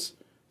women it's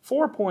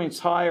 4 points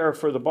higher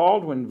for the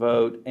Baldwin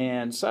vote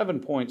and 7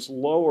 points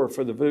lower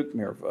for the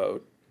Vukmir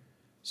vote.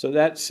 So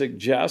that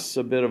suggests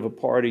a bit of a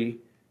party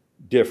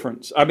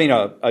difference,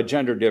 a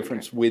gender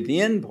difference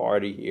within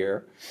party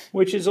here,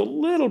 which is a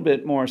little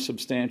bit more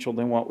substantial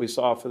than what we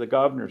saw for the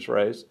governor's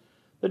race.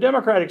 The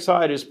Democratic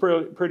side is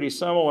pretty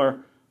similar,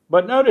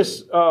 but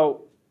notice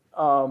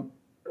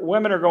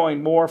women are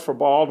going more for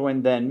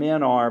Baldwin than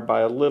men are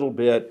by a little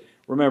bit.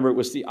 Remember, it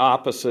was the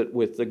opposite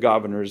with the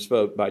governor's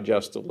vote by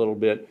just a little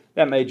bit.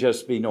 That may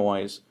just be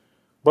noise.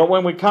 But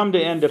when we come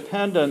to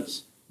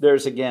independents,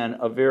 there's again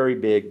a very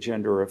big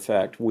gender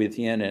effect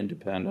within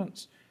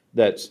independents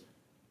that's,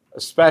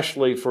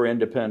 especially for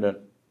independent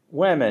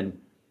women,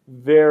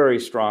 very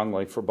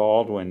strongly for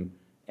Baldwin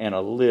and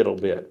a little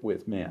bit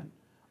with men.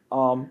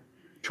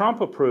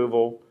 Trump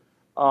approval,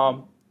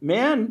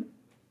 men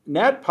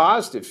net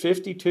positive,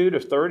 52 to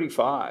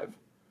 35.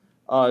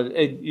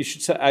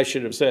 I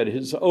should have said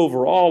his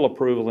overall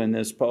approval in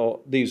this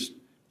poll, these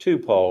 2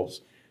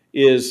 polls,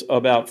 is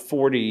about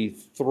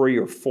 43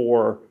 or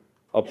 4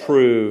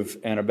 approve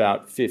and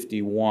about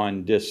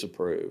 51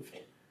 disapprove.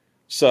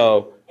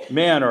 So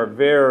men are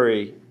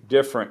very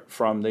different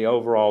from the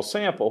overall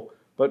sample,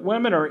 but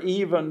women are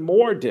even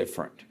more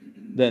different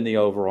than the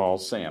overall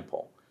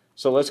sample.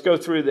 So let's go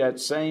through that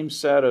same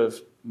set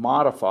of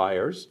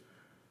modifiers.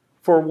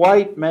 For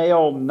white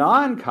male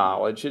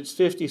non-college, it's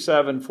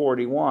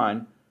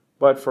 57-41,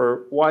 but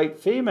for white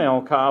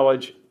female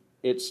college,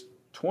 it's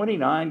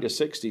 29 to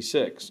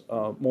 66,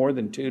 more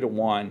than 2 to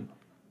 1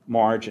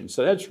 margin.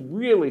 So that's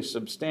really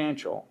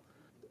substantial.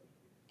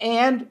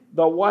 And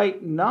the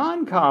white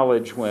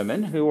non-college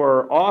women, who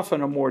are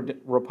often a more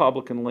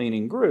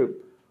Republican-leaning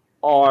group,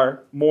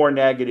 are more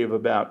negative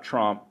about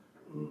Trump.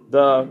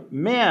 The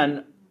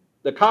men,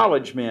 the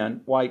college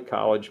men, white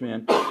college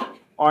men,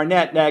 are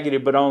net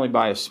negative, but only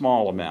by a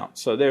small amount.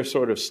 So they're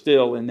sort of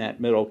still in that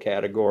middle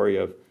category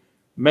of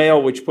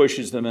male, which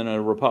pushes them in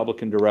a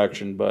Republican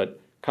direction, but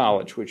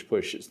college, which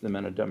pushes them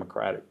in a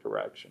Democratic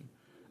direction.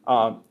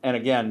 And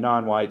again,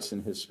 non-whites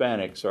and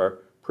Hispanics are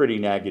pretty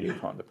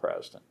negative on the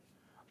president.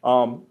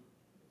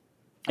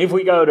 If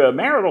we go to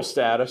marital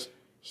status,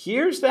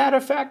 here's that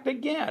effect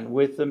again,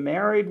 with the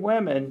married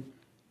women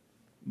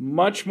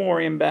much more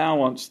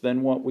imbalanced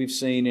than what we've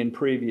seen in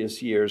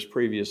previous years,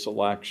 previous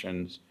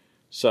elections.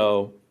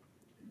 So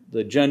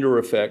the gender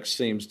effect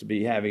seems to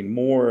be having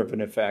more of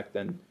an effect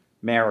than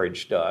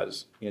marriage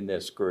does in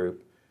this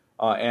group.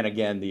 And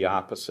again, the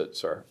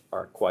opposites are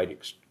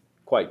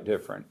quite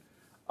different.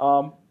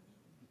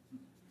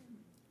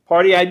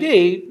 Party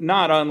ID,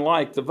 not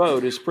unlike the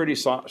vote, is pretty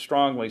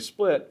strongly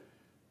split,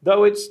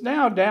 though it's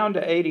now down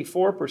to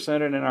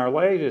 84%, and in our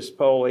latest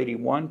poll,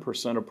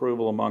 81%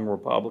 approval among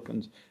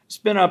Republicans. It's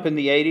been up in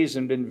the 80s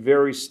and been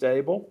very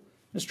stable.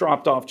 It's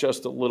dropped off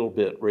just a little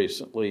bit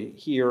recently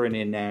here and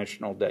in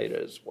national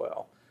data as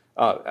well.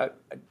 I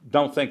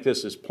don't think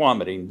this is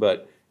plummeting,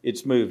 but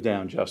it's moved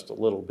down just a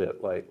little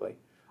bit lately.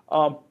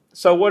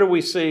 So what do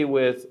we see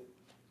with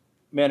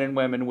men and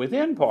women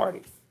within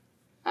party?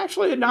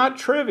 Actually, not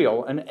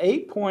trivial. An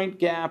 8-point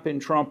gap in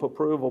Trump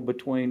approval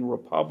between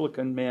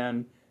Republican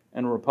men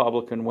and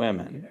Republican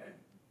women.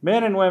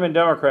 Men and women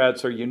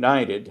Democrats are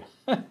united.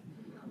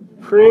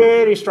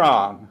 Pretty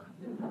strong.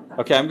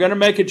 Okay, I'm going to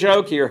make a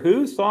joke here.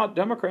 Who thought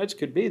Democrats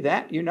could be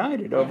that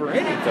united over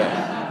anything?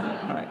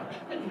 Right.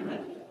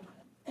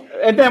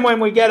 And then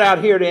when we get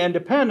out here to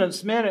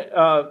independents,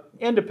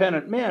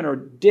 independent men are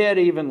dead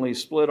evenly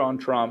split on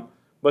Trump,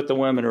 but the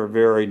women are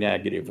very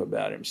negative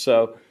about him.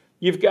 So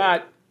you've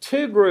got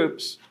 2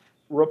 groups,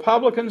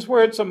 Republicans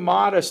where it's a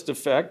modest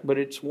effect, but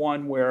it's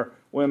one where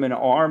women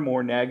are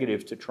more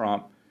negative to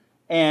Trump,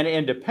 and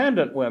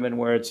independent women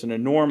where it's an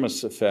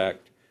enormous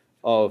effect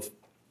of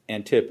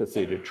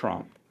antipathy to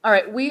Trump. All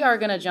right, we are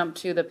going to jump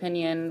to the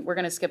opinion. We're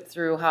going to skip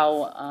through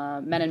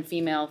how men and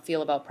female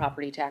feel about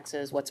property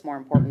taxes, what's more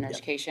important in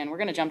education. We're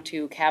going to jump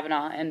to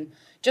Kavanaugh. And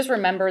just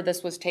remember,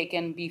 this was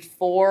taken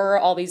before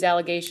all these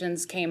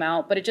allegations came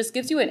out, but it just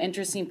gives you an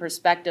interesting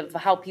perspective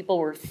of how people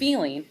were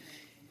feeling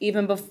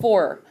even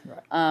before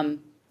the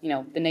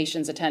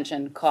nation's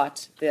attention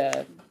caught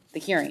the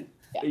hearing.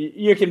 Yeah.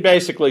 You can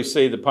basically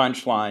see the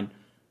punchline.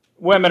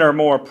 Women are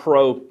more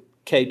pro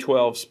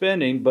K-12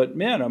 spending, but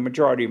men, a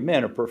majority of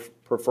men,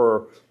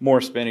 prefer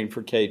more spending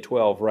for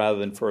K-12 rather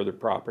than further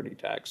property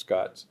tax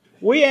cuts.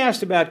 We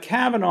asked about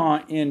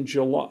Kavanaugh in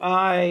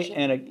July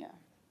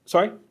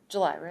sorry?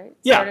 July, right?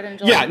 Yeah. Started in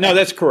July. Yeah, no,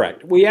 that's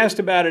correct. We asked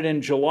about it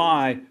in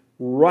July,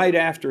 right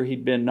after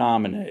he'd been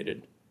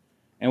nominated.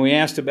 And we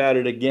asked about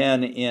it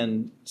again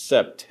in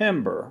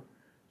September.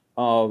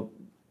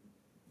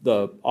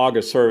 the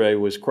August survey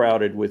was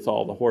crowded with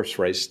all the horse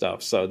race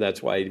stuff, so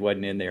that's why he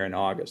wasn't in there in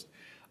August.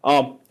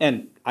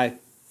 And I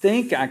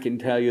think I can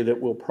tell you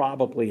that we'll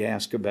probably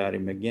ask about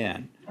him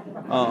again.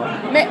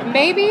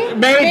 Maybe.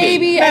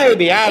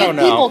 I don't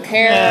know. People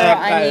care.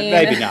 I mean,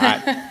 maybe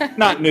not.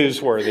 Not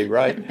newsworthy,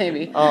 right?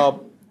 Maybe.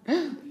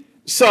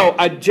 So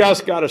I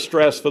just got to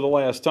stress for the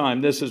last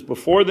time, this is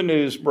before the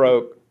news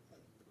broke.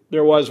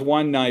 There was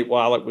one night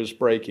while it was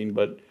breaking,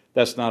 but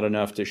that's not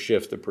enough to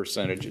shift the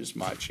percentages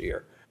much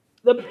here.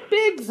 The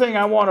big thing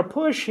I want to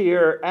push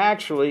here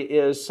actually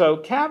is, so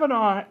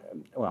Kavanaugh,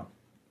 well,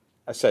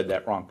 I said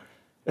that wrong.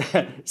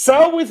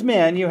 So with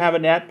men, you have a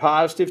net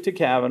positive to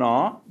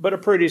Kavanaugh, but a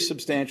pretty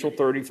substantial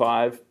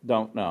 35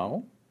 don't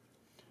know.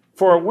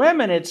 For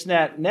women, it's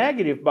net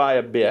negative by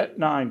a bit,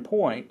 9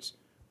 points,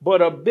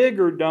 but a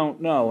bigger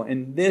don't know.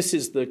 And this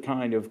is the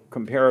kind of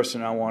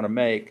comparison I want to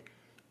make,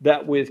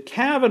 that with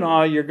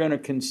Kavanaugh, you're going to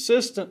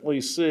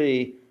consistently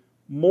see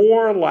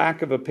more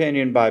lack of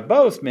opinion by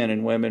both men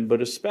and women,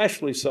 but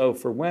especially so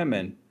for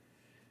women.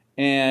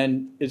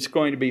 And it's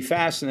going to be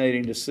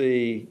fascinating to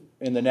see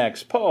in the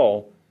next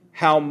poll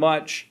how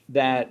much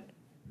that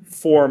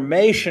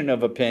formation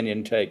of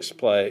opinion takes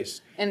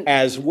place, and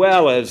as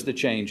well as the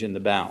change in the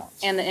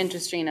balance. And the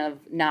interesting of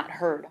not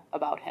heard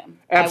about him.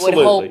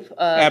 Absolutely. I would hope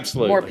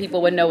Absolutely. more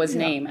people would know his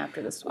name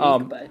after this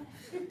week, but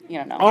you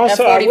don't know.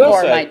 Also,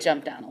 F44 might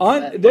jump down a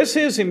little bit. This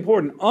is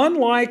important.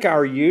 Unlike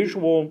our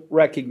usual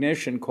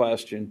recognition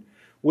question,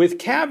 with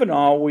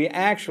Kavanaugh, we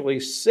actually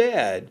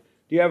said,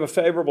 do you have a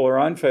favorable or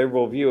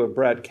unfavorable view of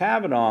Brett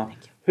Kavanaugh,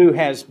 who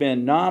has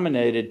been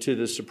nominated to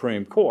the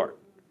Supreme Court?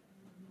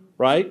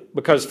 Right?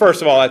 Because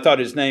first of all, I thought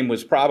his name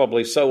was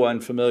probably so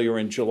unfamiliar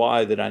in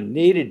July that I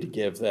needed to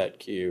give that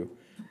cue.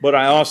 But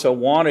I also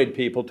wanted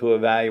people to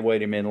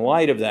evaluate him in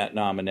light of that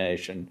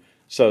nomination.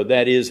 So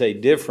that is a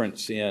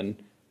difference in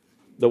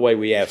the way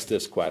we ask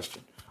this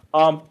question.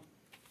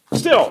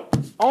 Still,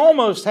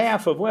 almost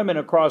half of women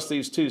across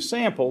these two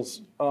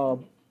samples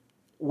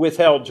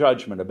withheld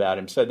judgment about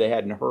him, said they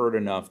hadn't heard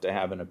enough to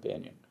have an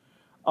opinion.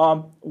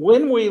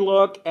 When we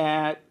look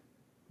at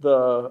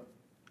the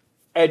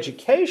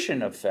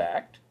education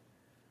effect,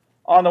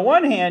 on the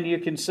one hand, you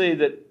can see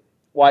that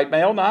white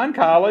male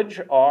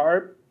non-college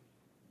are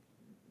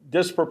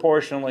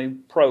disproportionately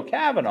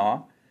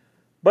pro-Kavanaugh,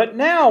 but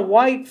now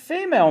white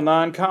female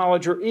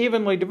non-college are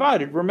evenly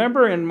divided.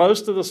 Remember in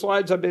most of the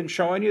slides I've been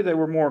showing you, they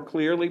were more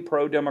clearly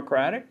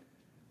pro-democratic?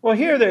 Well,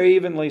 here they're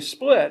evenly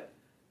split,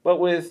 but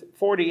with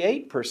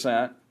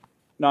 48%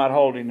 not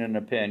holding an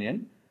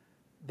opinion.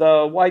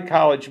 The white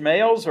college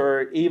males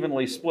are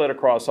evenly split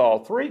across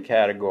all three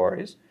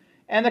categories.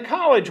 And the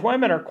college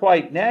women are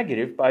quite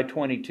negative by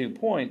 22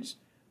 points,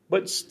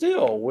 but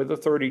still with a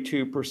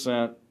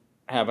 32%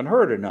 haven't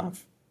heard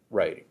enough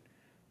rating.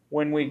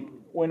 When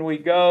we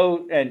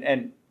go,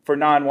 and for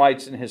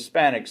non-whites and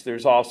Hispanics,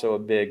 there's also a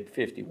big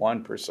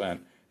 51%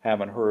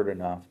 haven't heard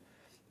enough.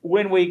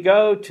 When we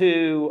go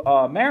to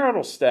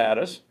marital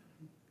status,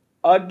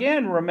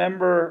 again,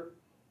 remember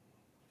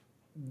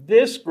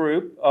this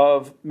group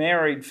of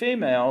married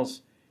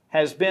females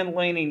has been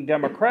leaning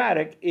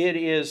Democratic. It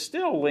is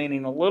still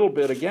leaning a little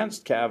bit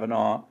against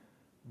Kavanaugh,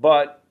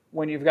 but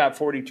when you've got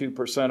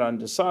 42%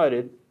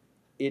 undecided,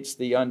 it's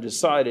the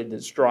undecided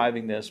that's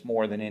driving this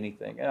more than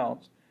anything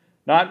else.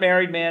 Not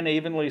married men,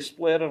 evenly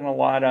split and a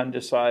lot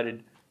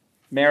undecided.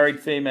 Married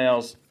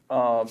females,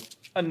 a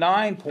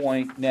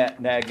 9-point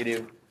net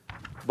negative,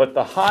 but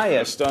the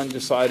highest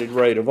undecided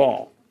rate of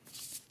all.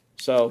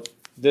 So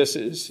this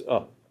is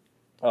a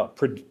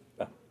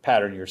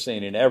pattern you're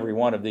seeing in every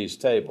one of these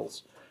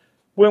tables.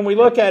 When we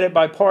look at it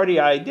by party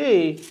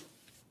ID,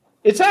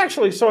 it's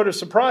actually sort of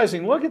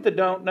surprising. Look at the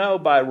don't know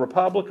by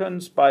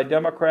Republicans, by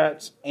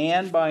Democrats,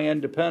 and by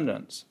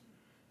independents.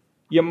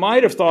 You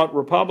might have thought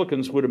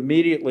Republicans would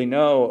immediately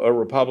know a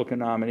Republican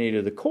nominee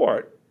to the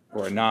court,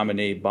 or a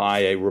nominee by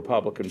a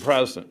Republican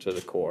president to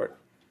the court.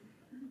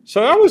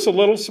 So I was a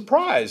little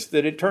surprised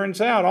that it turns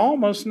out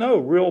almost no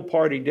real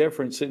party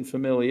difference in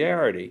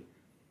familiarity.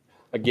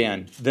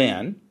 Again,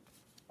 then,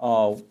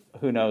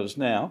 who knows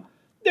now?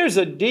 There's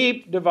a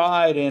deep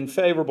divide in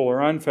favorable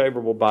or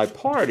unfavorable by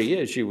party,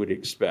 as you would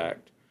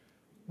expect.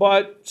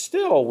 But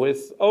still,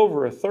 with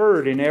over a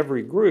third in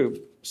every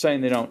group saying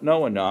they don't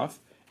know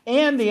enough,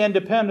 and the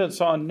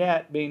independents on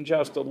net being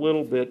just a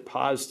little bit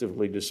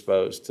positively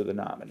disposed to the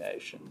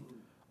nomination.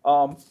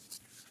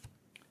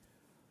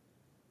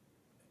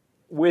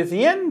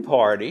 Within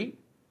party,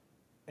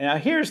 now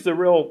here's the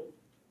real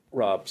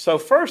rub. So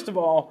first of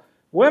all,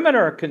 women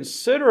are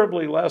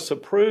considerably less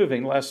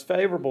approving, less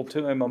favorable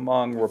to him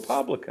among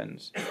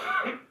Republicans.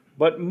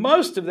 But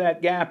most of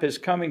that gap is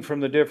coming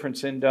from the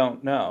difference in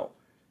don't know.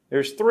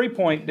 There's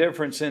 3-point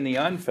difference in the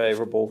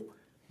unfavorable,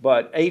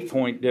 but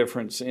 8-point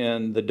difference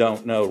in the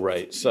don't know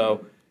rate.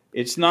 So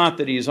it's not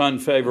that he's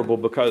unfavorable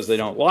because they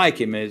don't like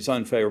him. It's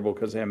unfavorable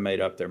because they haven't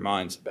made up their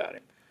minds about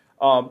him.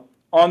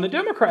 On the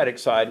Democratic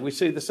side, we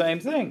see the same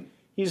thing.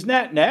 He's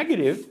net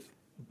negative,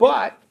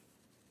 but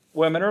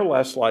women are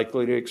less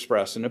likely to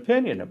express an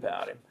opinion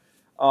about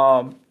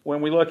him.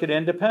 When we look at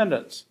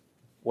independents,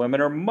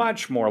 women are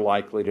much more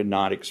likely to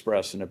not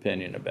express an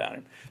opinion about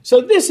him.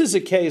 So this is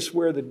a case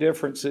where the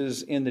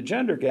differences in the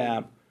gender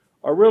gap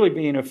are really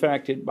being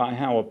affected by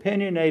how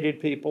opinionated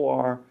people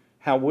are,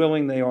 how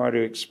willing they are to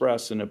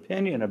express an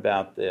opinion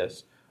about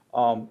this,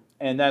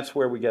 and that's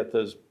where we get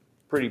those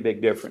pretty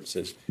big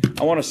differences.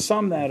 I want to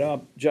sum that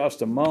up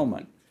just a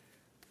moment.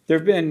 There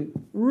have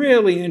been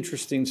really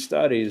interesting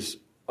studies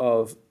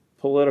of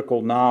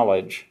political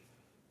knowledge,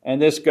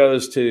 and this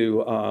goes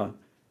to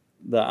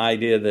the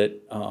idea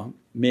that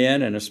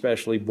men, and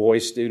especially boy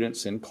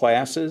students in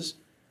classes,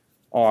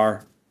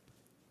 are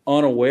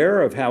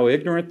unaware of how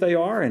ignorant they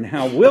are and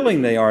how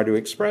willing they are to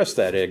express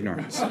that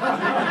ignorance.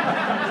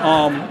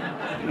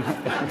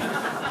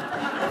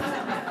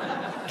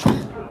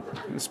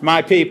 It's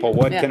my people,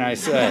 what can I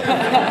say?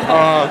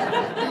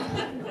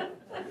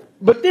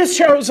 But this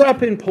shows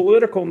up in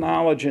political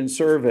knowledge in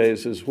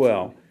surveys as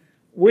well.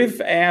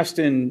 We've asked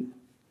in,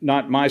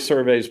 not my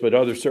surveys, but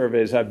other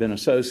surveys I've been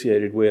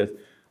associated with,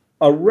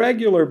 a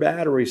regular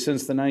battery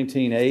since the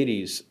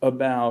 1980s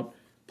about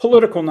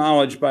political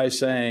knowledge by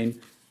saying,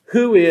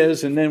 who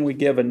is, and then we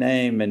give a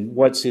name and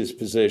what's his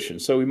position.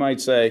 So we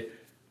might say,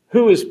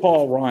 who is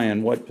Paul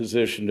Ryan? What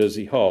position does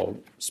he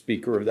hold?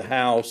 Speaker of the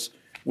House,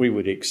 we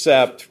would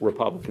accept,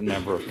 Republican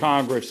member of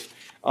Congress.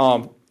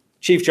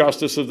 Chief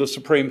Justice of the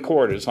Supreme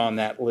Court is on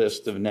that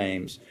list of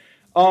names.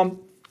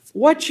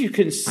 What you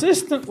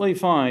consistently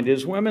find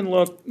is women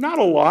look, not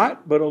a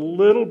lot, but a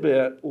little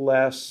bit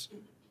less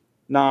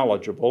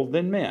knowledgeable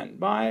than men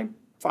by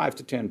 5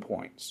 to 10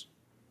 points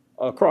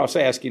across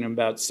asking them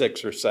about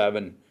 6 or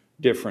 7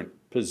 different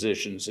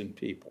positions in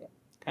people,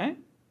 okay?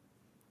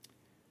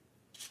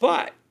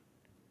 But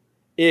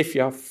if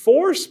you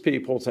force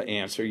people to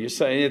answer, you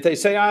say, if they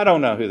say, I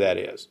don't know who that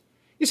is,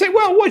 you say,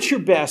 well, what's your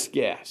best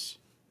guess?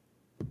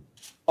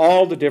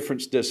 All the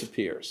difference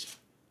disappears.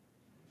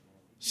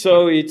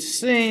 So it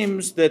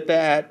seems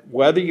that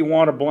whether you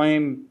want to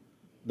blame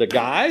the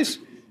guys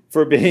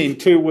for being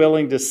too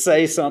willing to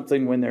say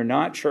something when they're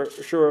not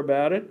sure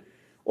about it,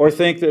 or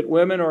think that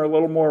women are a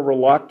little more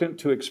reluctant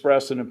to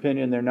express an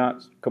opinion they're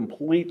not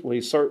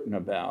completely certain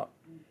about.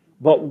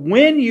 But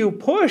when you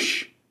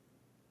push,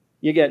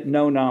 you get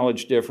no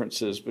knowledge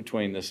differences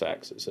between the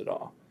sexes at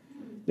all.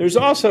 There's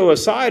also a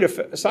side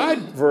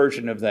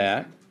version of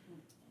that.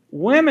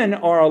 Women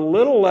are a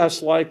little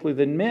less likely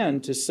than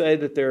men to say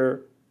that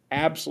they're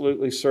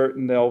absolutely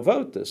certain they'll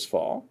vote this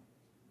fall.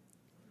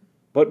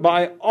 But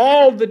by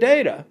all the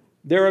data,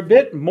 they're a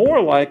bit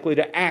more likely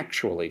to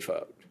actually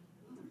vote.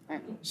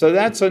 So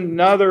that's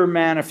another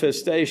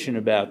manifestation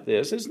about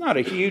this. It's not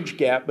a huge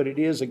gap, but it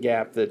is a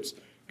gap that's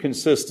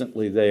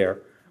consistently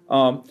there.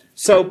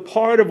 So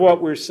part of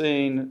what we're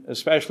seeing,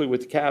 especially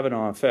with the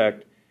Kavanaugh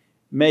effect,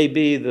 may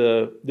be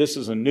this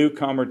is a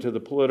newcomer to the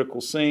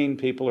political scene.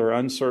 People are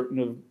uncertain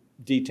of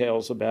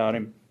details about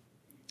him.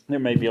 There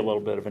may be a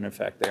little bit of an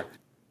effect there.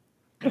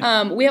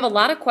 We have a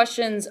lot of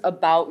questions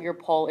about your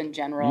poll in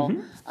general.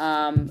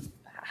 Mm-hmm.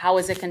 How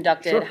is it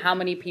conducted? Sure. How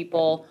many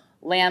people?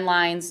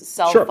 Landlines,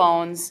 cell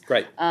phones.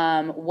 Great.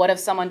 What if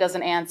someone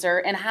doesn't answer?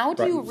 And how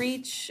do you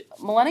reach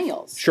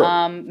millennials?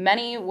 Sure.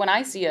 Many, when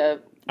I see a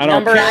I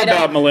don't number, care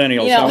about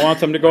millennials. I want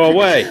them to go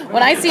away.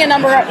 When I see a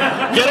number...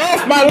 Get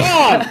off my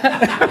lawn!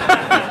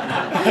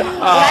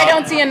 When I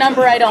don't see a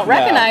number I don't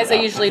recognize, I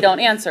usually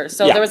don't answer.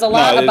 So there was a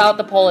lot about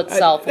the poll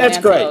itself. That's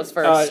answer great. Those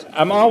first.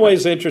 I'm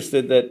always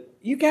interested that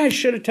you guys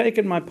should have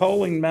taken my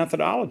polling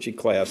methodology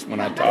class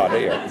when I taught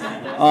here.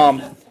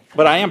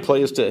 But I am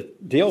pleased to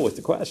deal with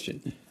the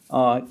question.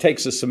 It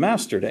takes a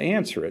semester to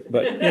answer it,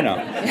 but you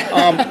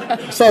know.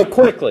 So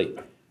quickly,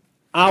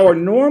 our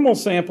normal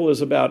sample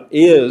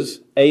is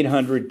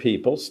 800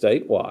 people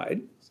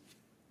statewide.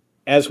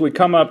 As we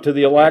come up to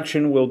the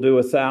election, we'll do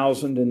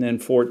 1,000 and then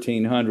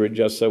 1,400,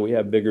 just so we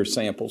have bigger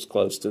samples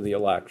close to the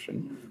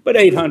election. But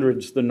 800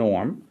 is the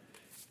norm.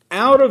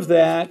 Out of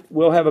that,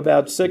 we'll have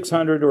about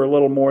 600 or a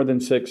little more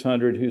than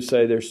 600 who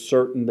say they're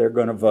certain they're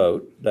going to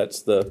vote.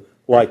 That's the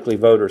likely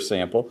voter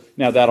sample.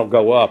 Now, that'll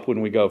go up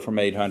when we go from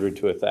 800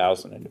 to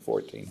 1,000 and to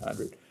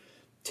 1,400.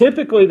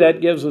 Typically,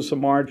 that gives us a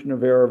margin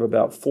of error of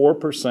about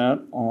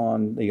 4%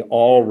 on the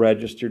all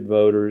registered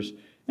voters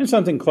and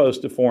something close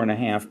to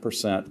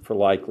 4.5% for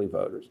likely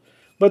voters.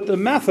 But the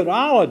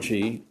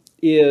methodology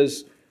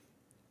is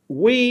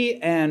we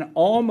and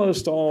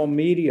almost all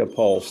media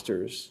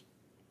pollsters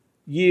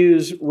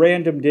use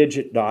random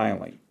digit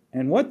dialing.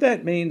 And what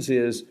that means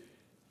is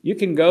you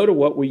can go to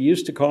what we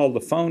used to call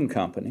the phone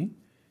company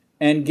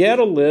and get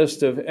a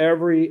list of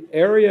every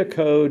area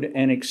code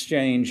and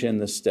exchange in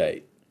the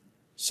state.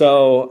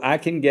 So I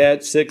can get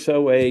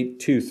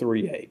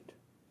 608-238,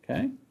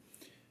 okay?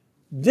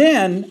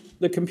 Then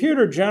the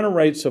computer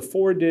generates a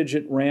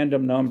 4-digit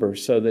random number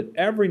so that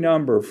every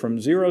number from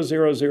 0000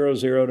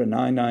 to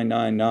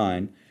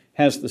 9999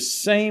 has the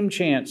same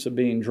chance of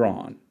being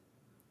drawn.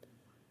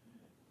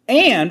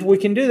 And we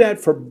can do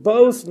that for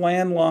both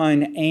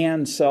landline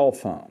and cell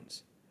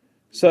phones.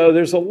 So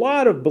there's a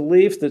lot of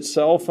belief that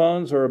cell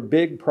phones are a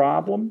big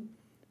problem.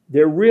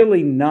 They're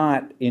really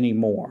not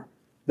anymore.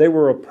 They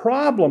were a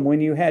problem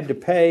when you had to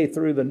pay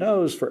through the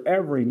nose for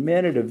every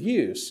minute of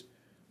use.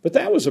 But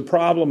that was a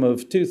problem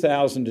of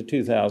 2000 to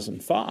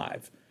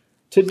 2005.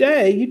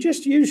 Today, you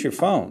just use your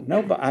phone.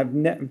 I've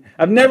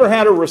never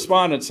had a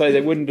respondent say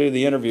they wouldn't do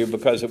the interview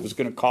because it was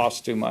going to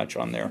cost too much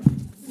on their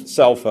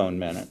cell phone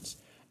minutes.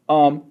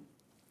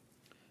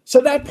 So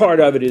that part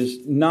of it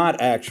is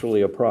not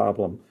actually a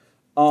problem.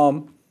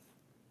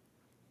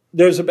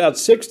 There's about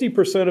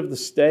 60% of the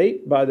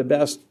state, by the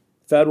best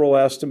federal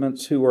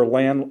estimates, who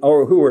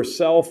are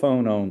cell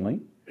phone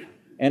only,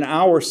 and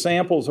our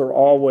samples are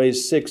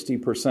always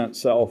 60%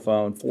 cell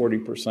phone,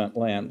 40%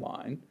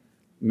 landline,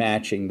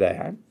 matching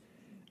that.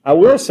 I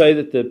will say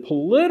that the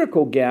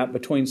political gap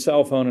between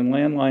cell phone and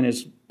landline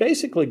has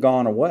basically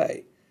gone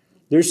away.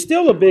 There's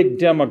still a big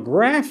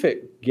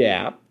demographic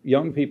gap.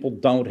 Young people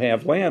don't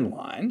have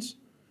landlines,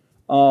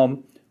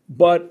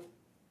 but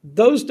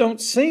those don't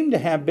seem to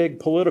have big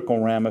political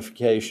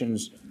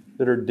ramifications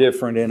that are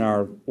different in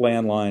our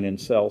landline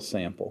and cell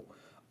sample.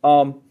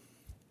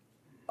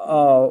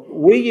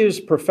 We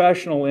use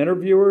professional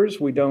interviewers.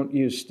 We don't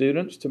use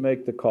students to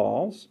make the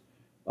calls.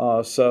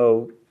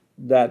 So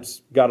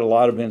that's got a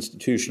lot of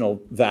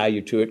institutional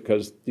value to it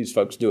because these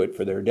folks do it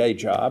for their day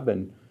job,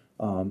 and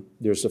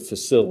there's a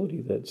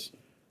facility that's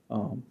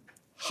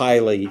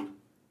highly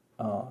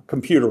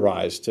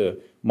computerized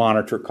to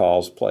monitor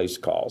calls, place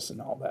calls,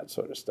 and all that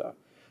sort of stuff.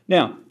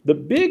 Now, the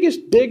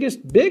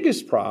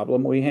biggest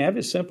problem we have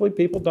is simply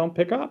people don't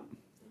pick up.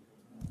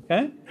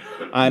 Okay?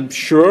 I'm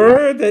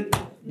sure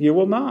that you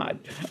will not.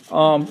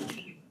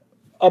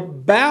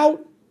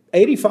 About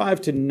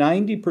 85 to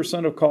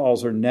 90% of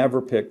calls are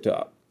never picked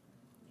up.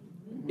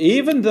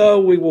 Even though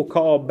we will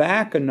call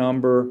back a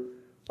number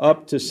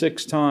up to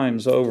 6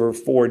 times over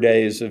 4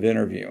 days of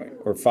interviewing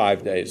or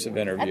 5 days of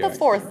interviewing. At the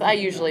 4th, I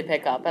usually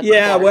pick up.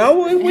 Yeah, well,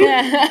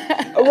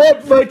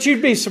 but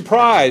you'd be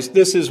surprised.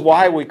 This is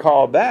why we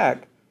call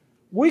back.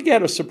 We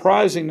get a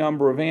surprising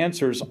number of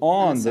answers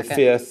on the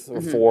 5th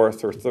or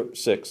 4th or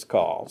 6th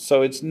call.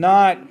 So it's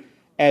not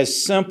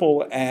as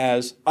simple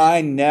as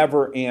I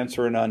never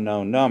answer an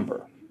unknown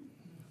number.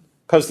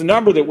 Because the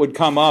number that would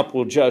come up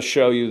will just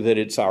show you that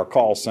it's our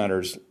call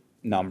center's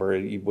number.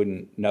 You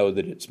wouldn't know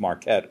that it's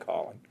Marquette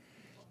calling.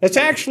 It's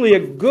actually a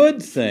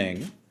good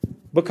thing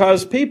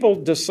because people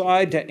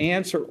decide to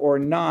answer or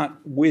not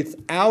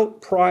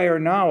without prior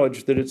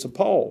knowledge that it's a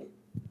poll.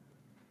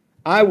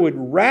 I would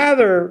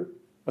rather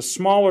a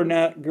smaller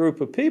group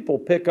of people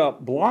pick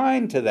up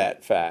blind to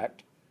that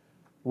fact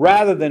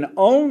rather than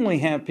only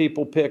have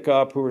people pick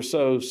up who are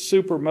so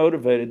super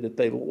motivated that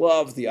they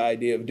love the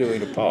idea of doing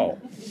a poll.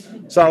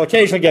 So I'll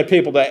occasionally get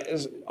people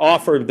to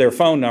offer their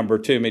phone number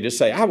to me to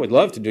say, I would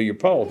love to do your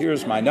poll.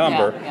 Here's my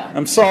number. Yeah.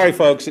 I'm sorry,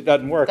 folks, it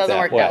doesn't work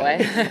that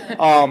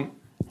way.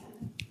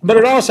 But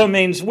it also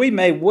means we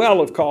may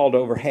well have called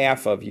over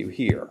half of you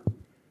here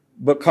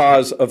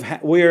because of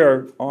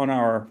we're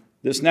on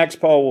this next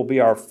poll will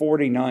be our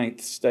 49th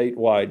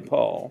statewide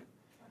poll.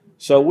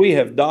 So we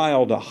have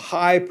dialed a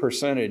high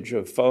percentage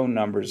of phone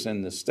numbers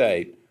in the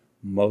state,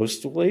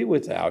 mostly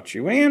without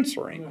you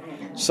answering.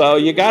 So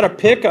you got to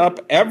pick up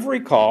every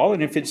call,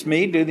 and if it's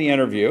me, do the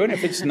interview, and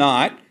if it's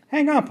not,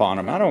 hang up on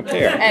them. I don't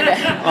care.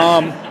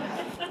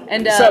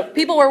 So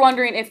people were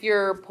wondering if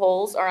your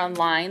polls are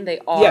online. They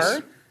are.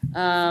 Yes.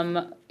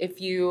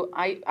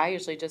 I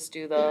usually just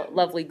do the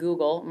lovely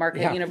Google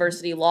Marquette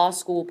University Law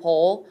School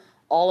poll.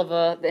 All of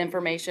the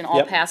information,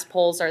 all past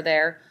polls are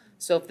there.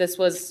 So if this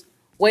was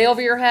way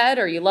over your head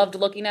or you loved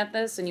looking at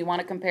this and you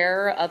want to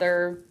compare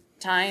other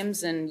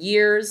times and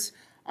years,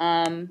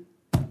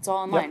 it's all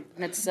online.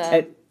 And it's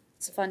a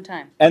fun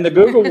time. And the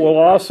Google will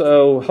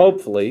also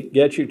hopefully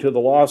get you to the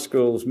law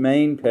school's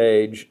main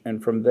page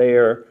and from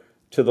there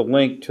to the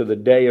link to the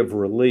day of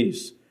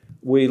release.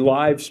 We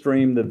live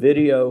stream the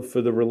video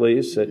for the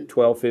release at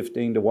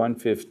 12:15 to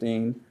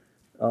 1:15,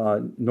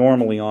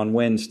 normally on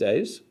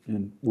Wednesdays,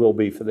 and will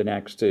be for the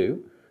next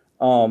 2.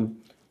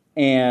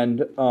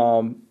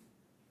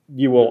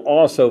 You will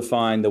also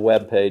find the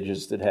web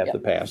pages that have the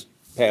past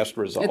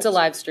results. It's a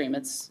live stream.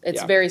 It's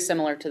very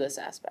similar to this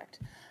aspect.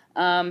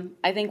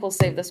 I think we'll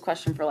save this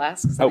question for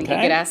last because I think you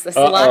get asked this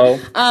a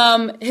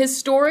lot.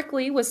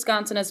 Historically,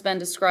 Wisconsin has been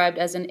described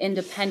as an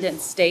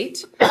independent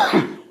state.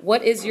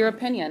 What is your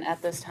opinion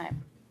at this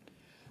time?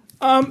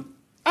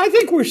 I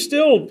think we're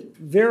still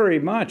very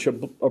much a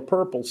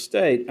purple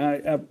state.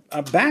 I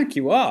back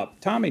you up.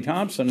 Tommy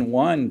Thompson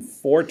won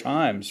 4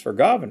 times for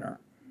governor.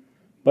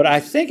 But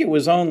I think it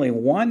was only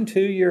 1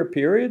 2-year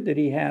period that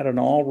he had an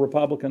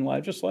all-Republican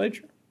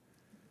legislature.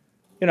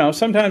 You know,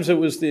 sometimes it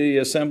was the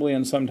Assembly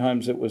and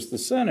sometimes it was the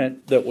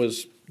Senate that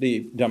was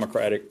the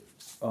Democratic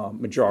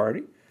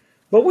majority.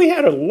 But we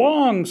had a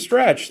long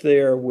stretch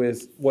there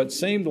with what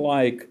seemed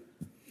like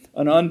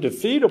an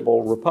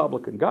undefeatable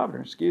Republican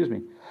governor,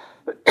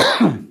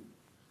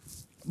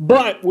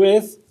 but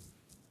with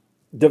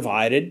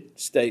divided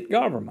state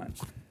government.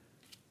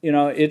 You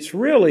know, it's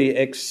really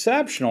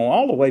exceptional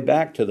all the way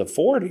back to the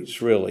 40s,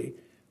 really,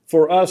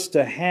 for us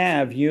to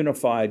have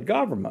unified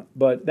government.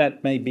 But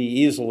that may be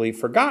easily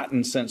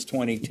forgotten since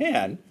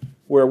 2010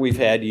 where we've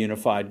had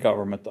unified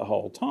government the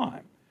whole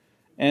time.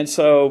 And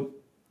so,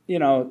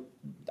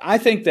 I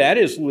think that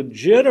is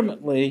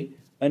legitimately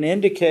an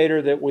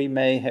indicator that we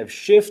may have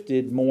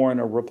shifted more in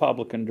a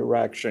Republican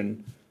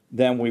direction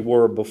than we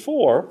were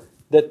before,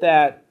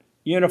 that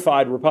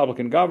unified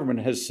Republican government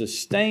has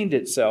sustained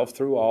itself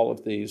through all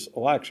of these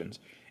elections.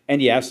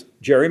 And yes,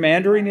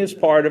 gerrymandering is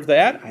part of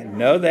that. I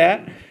know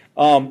that.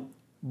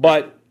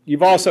 But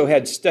you've also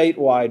had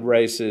statewide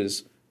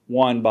races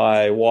won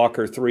by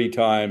Walker 3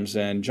 times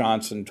and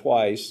Johnson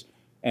twice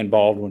and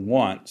Baldwin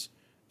once.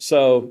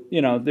 So,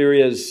 there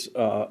is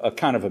a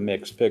kind of a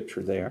mixed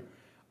picture there.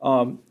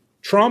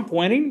 Trump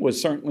winning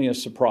was certainly a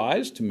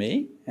surprise to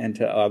me and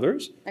to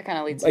others. That kind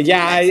of leads to the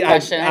next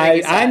question.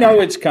 I know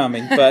it's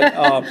coming,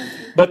 but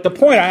but the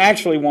point I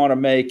actually want to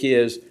make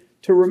is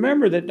to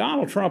remember that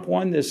Donald Trump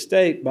won this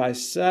state by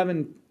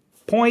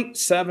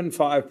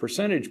 7.75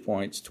 percentage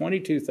points,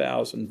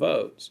 22,000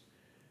 votes,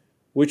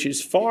 which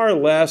is far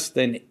less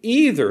than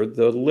either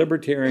the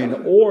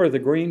Libertarian or the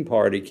Green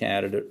Party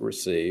candidate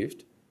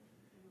received,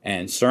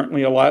 and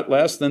certainly a lot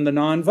less than the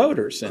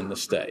non-voters in the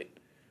state.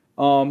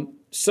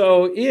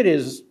 So it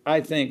is,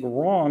 I think,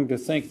 wrong to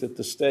think that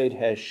the state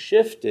has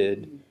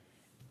shifted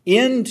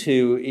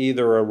into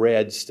either a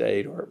red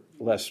state or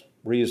less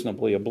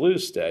reasonably a blue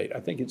state.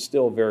 I think it's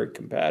still very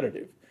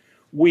competitive.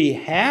 We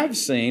have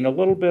seen a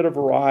little bit of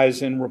a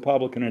rise in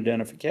Republican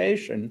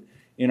identification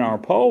in our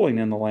polling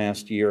in the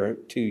last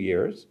 2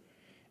 years,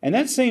 and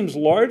that seems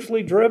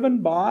largely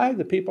driven by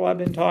the people I've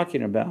been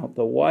talking about,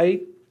 the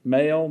white,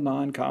 male,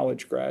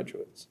 non-college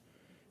graduates,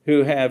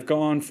 who have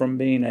gone from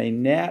being a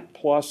net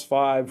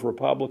 +5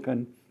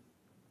 Republican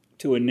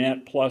to a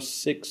net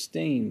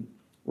 +16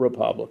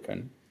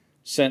 Republican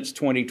since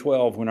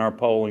 2012 when our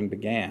polling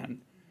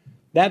began.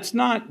 That's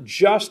not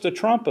just a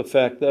Trump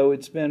effect, though.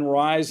 It's been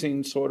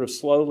rising sort of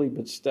slowly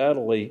but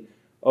steadily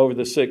over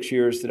the 6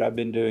 years that I've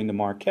been doing the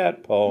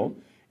Marquette poll.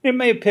 It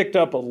may have picked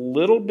up a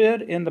little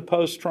bit in the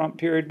post-Trump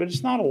period, but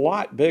it's not a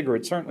lot bigger.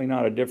 It's certainly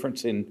not a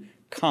difference in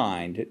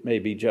kind. It may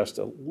be just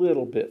a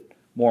little bit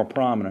more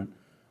prominent.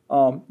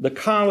 The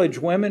college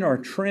women are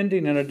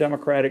trending in a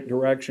Democratic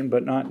direction,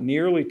 but not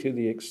nearly to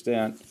the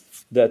extent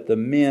that the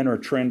men are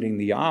trending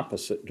the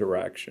opposite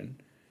direction.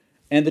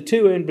 And the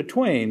two in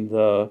between,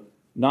 the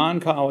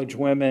non-college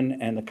women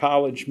and the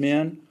college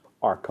men,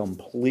 are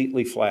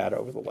completely flat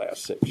over the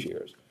last 6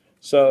 years.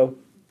 So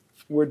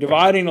we're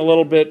dividing a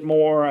little bit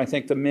more. I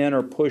think the men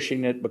are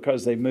pushing it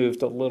because they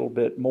moved a little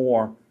bit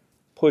more,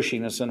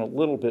 pushing us in a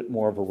little bit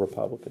more of a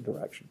Republican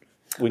direction.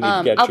 We need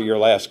to get to your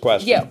last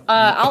question. Yeah,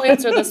 I'll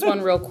answer this one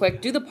real quick.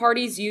 Do the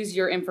parties use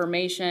your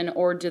information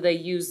or do they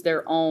use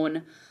their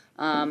own?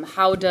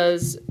 How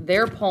does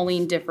their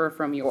polling differ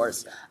from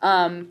yours?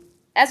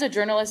 As a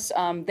journalist,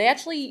 they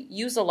actually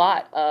use a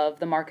lot of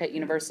the Marquette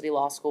University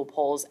Law School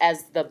polls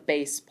as the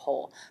base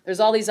poll.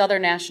 There's all these other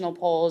national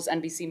polls,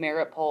 NBC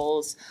Merit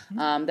polls,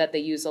 that they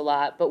use a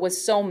lot. But with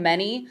so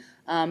many,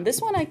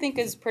 this one I think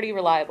is pretty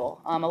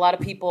reliable. A lot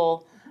of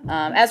people,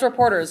 as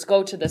reporters,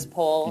 go to this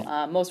poll.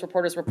 Most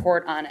reporters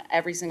report on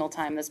every single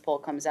time this poll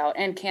comes out.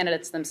 And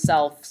candidates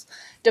themselves,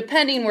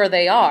 depending where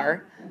they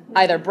are,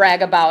 either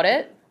brag about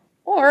it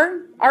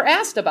or are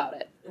asked about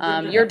it.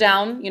 You're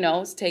down,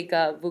 take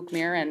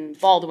Vukmir and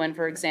Baldwin,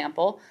 for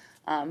example.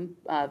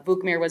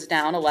 Vukmir was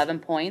down 11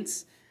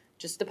 points.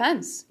 Just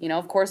depends.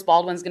 Of course,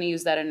 Baldwin's going to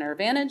use that in her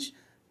advantage.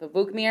 But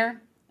Vukmir,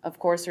 of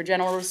course, her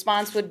general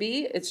response would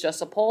be, it's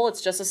just a poll.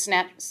 It's just a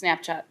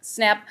snapshot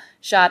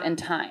in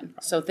time.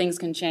 So things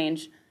can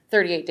change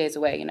 38 days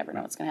away. You never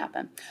know what's going to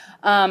happen.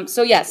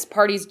 So yes,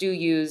 parties do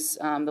use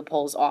the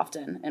polls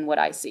often in what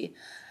I see.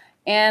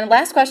 And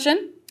last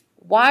question.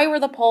 Why were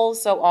the polls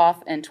so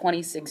off in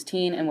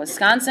 2016 in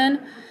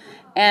Wisconsin?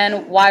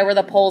 And why were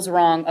the polls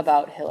wrong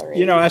about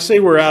Hillary? I see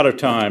we're out of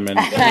time. And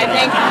I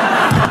think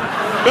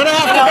gonna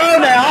have to go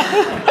now.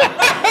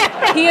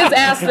 He has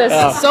asked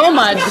this so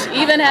much,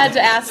 even had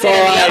to ask it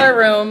in the other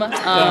room.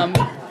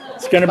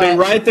 It's going to be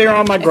right there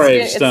on my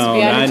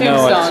gravestone. I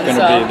know it's going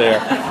to be there.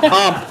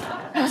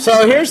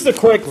 So here's the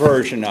quick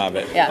version of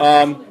it.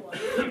 Yeah.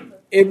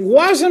 It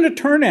wasn't a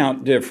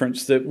turnout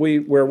difference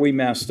where we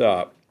messed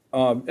up.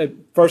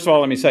 First of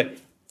all, let me say,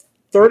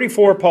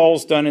 34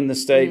 polls done in the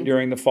state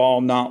during the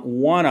fall, not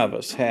one of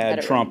us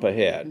had Trump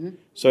ahead.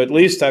 So at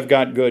least I've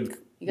got good,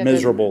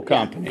 miserable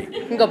company.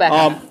 You can go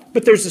back.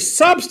 But there's a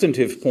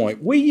substantive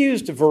point. We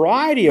used a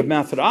variety of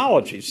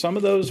methodologies. Some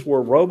of those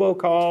were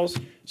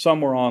robocalls, some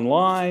were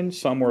online,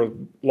 some were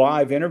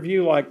live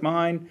interview like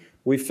mine.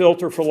 We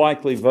filter for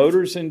likely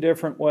voters in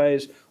different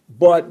ways,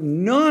 but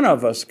none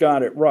of us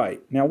got it right.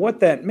 Now,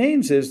 what that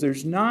means is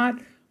there's not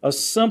a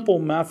simple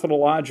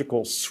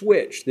methodological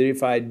switch that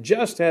if I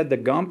just had the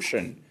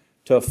gumption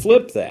to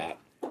flip that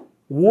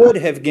would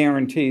have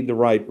guaranteed the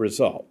right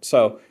result.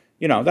 So,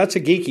 that's a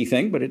geeky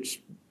thing, but it's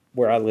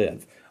where I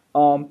live.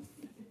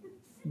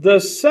 The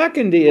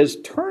second is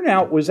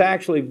turnout was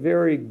actually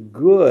very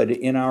good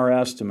in our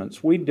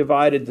estimates. We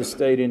divided the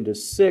state into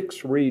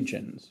 6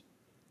 regions.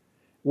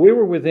 We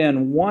were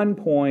within 1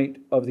 point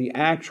of the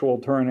actual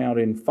turnout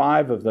in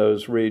 5 of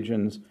those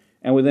regions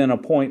and within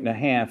 1.5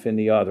 points in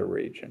the other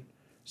region.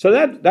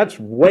 So that's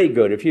way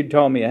good. If you'd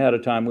told me ahead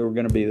of time we were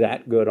going to be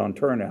that good on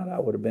turnout, I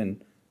would have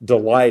been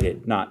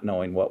delighted not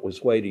knowing what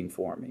was waiting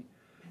for me.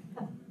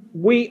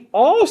 We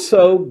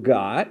also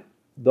got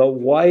the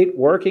white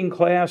working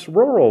class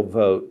rural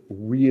vote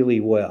really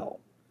well.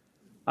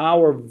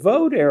 Our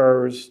vote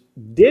errors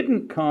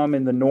didn't come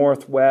in the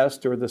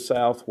Northwest or the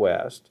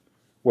Southwest,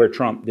 where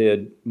Trump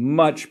did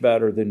much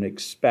better than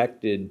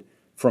expected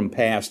from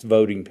past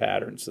voting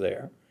patterns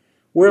there.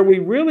 Where we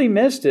really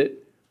missed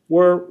it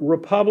were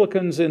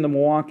Republicans in the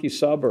Milwaukee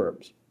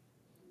suburbs,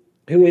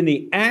 who in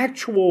the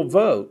actual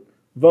vote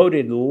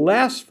voted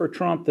less for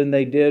Trump than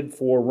they did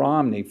for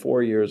Romney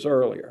 4 years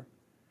earlier,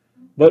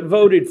 but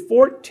voted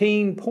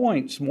 14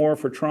 points more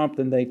for Trump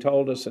than they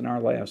told us in our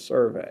last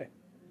survey.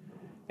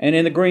 And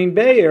in the Green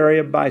Bay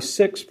area, by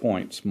 6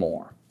 points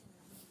more.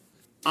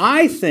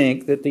 I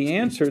think that the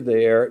answer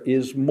there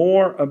is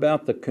more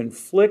about the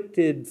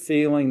conflicted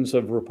feelings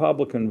of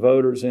Republican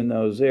voters in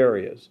those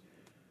areas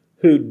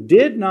who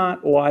did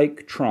not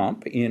like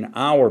Trump in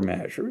our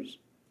measures,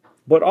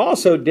 but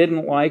also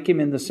didn't like him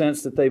in the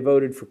sense that they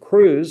voted for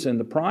Cruz in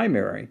the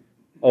primary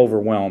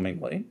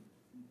overwhelmingly,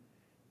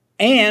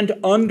 and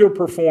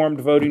underperformed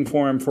voting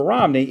for him for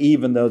Romney,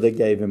 even though they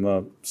gave him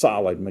a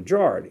solid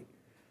majority.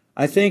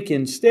 I think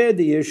instead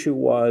the issue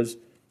was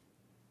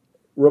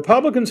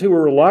Republicans who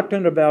were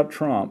reluctant about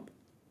Trump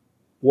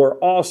were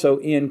also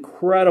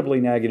incredibly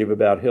negative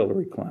about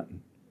Hillary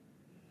Clinton.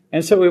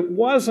 And so it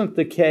wasn't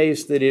the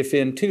case that if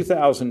in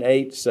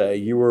 2008, say,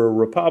 you were a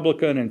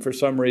Republican and for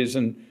some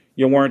reason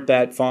you weren't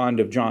that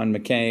fond of John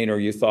McCain or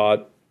you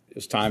thought it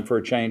was time for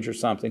a change or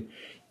something,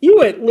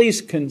 you at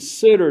least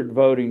considered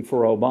voting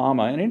for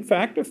Obama. And in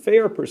fact, a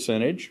fair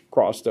percentage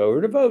crossed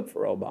over to vote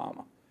for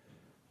Obama.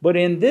 But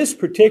in this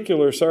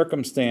particular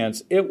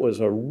circumstance, it was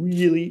a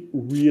really,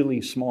 really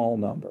small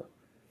number.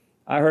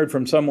 I heard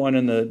from someone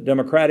in the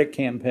Democratic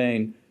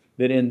campaign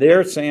that in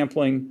their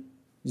sampling,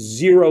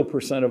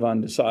 0% of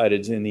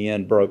undecideds in the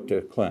end broke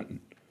to Clinton.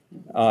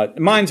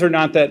 Mines are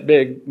not that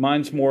big.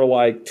 Mine's more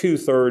like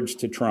 2/3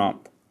 to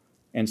Trump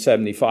and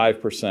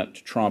 75%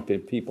 to Trump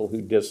in people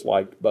who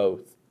disliked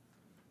both.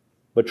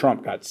 But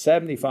Trump got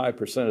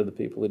 75% of the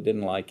people that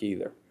didn't like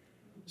either.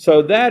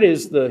 So that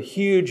is the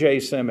huge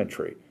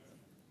asymmetry.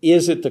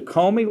 Is it the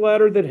Comey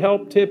letter that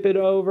helped tip it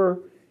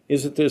over?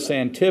 Is it this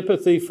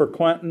antipathy for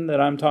Clinton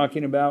that I'm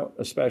talking about,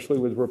 especially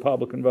with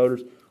Republican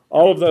voters?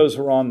 All of those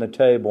are on the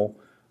table.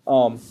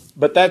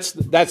 But that's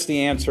the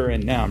answer,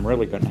 and now I'm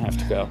really going to have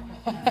to go.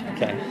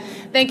 Okay.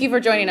 Thank you for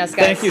joining us,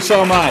 guys. Thank you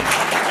so much.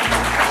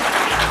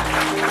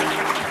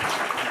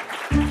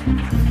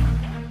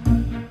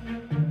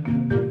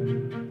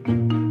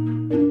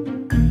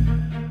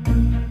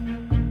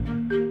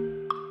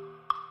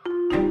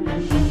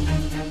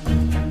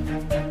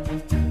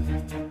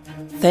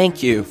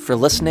 Thank you for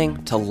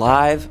listening to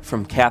Live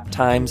from Cap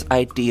Times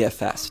Idea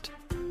Fest.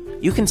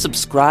 You can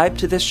subscribe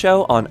to this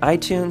show on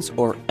iTunes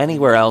or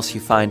anywhere else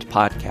you find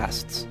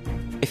podcasts.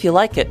 If you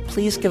like it,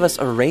 please give us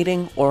a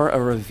rating or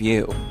a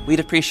review. We'd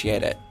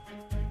appreciate it.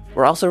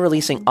 We're also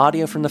releasing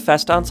audio from the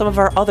fest on some of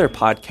our other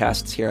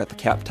podcasts here at the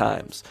Cap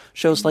Times,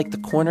 shows like The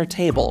Corner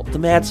Table, The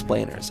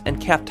Madsplainers, and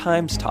Cap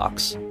Times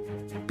Talks.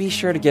 Be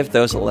sure to give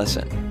those a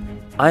listen.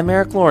 I'm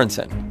Eric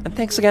Lawrenson, and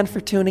thanks again for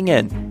tuning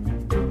in.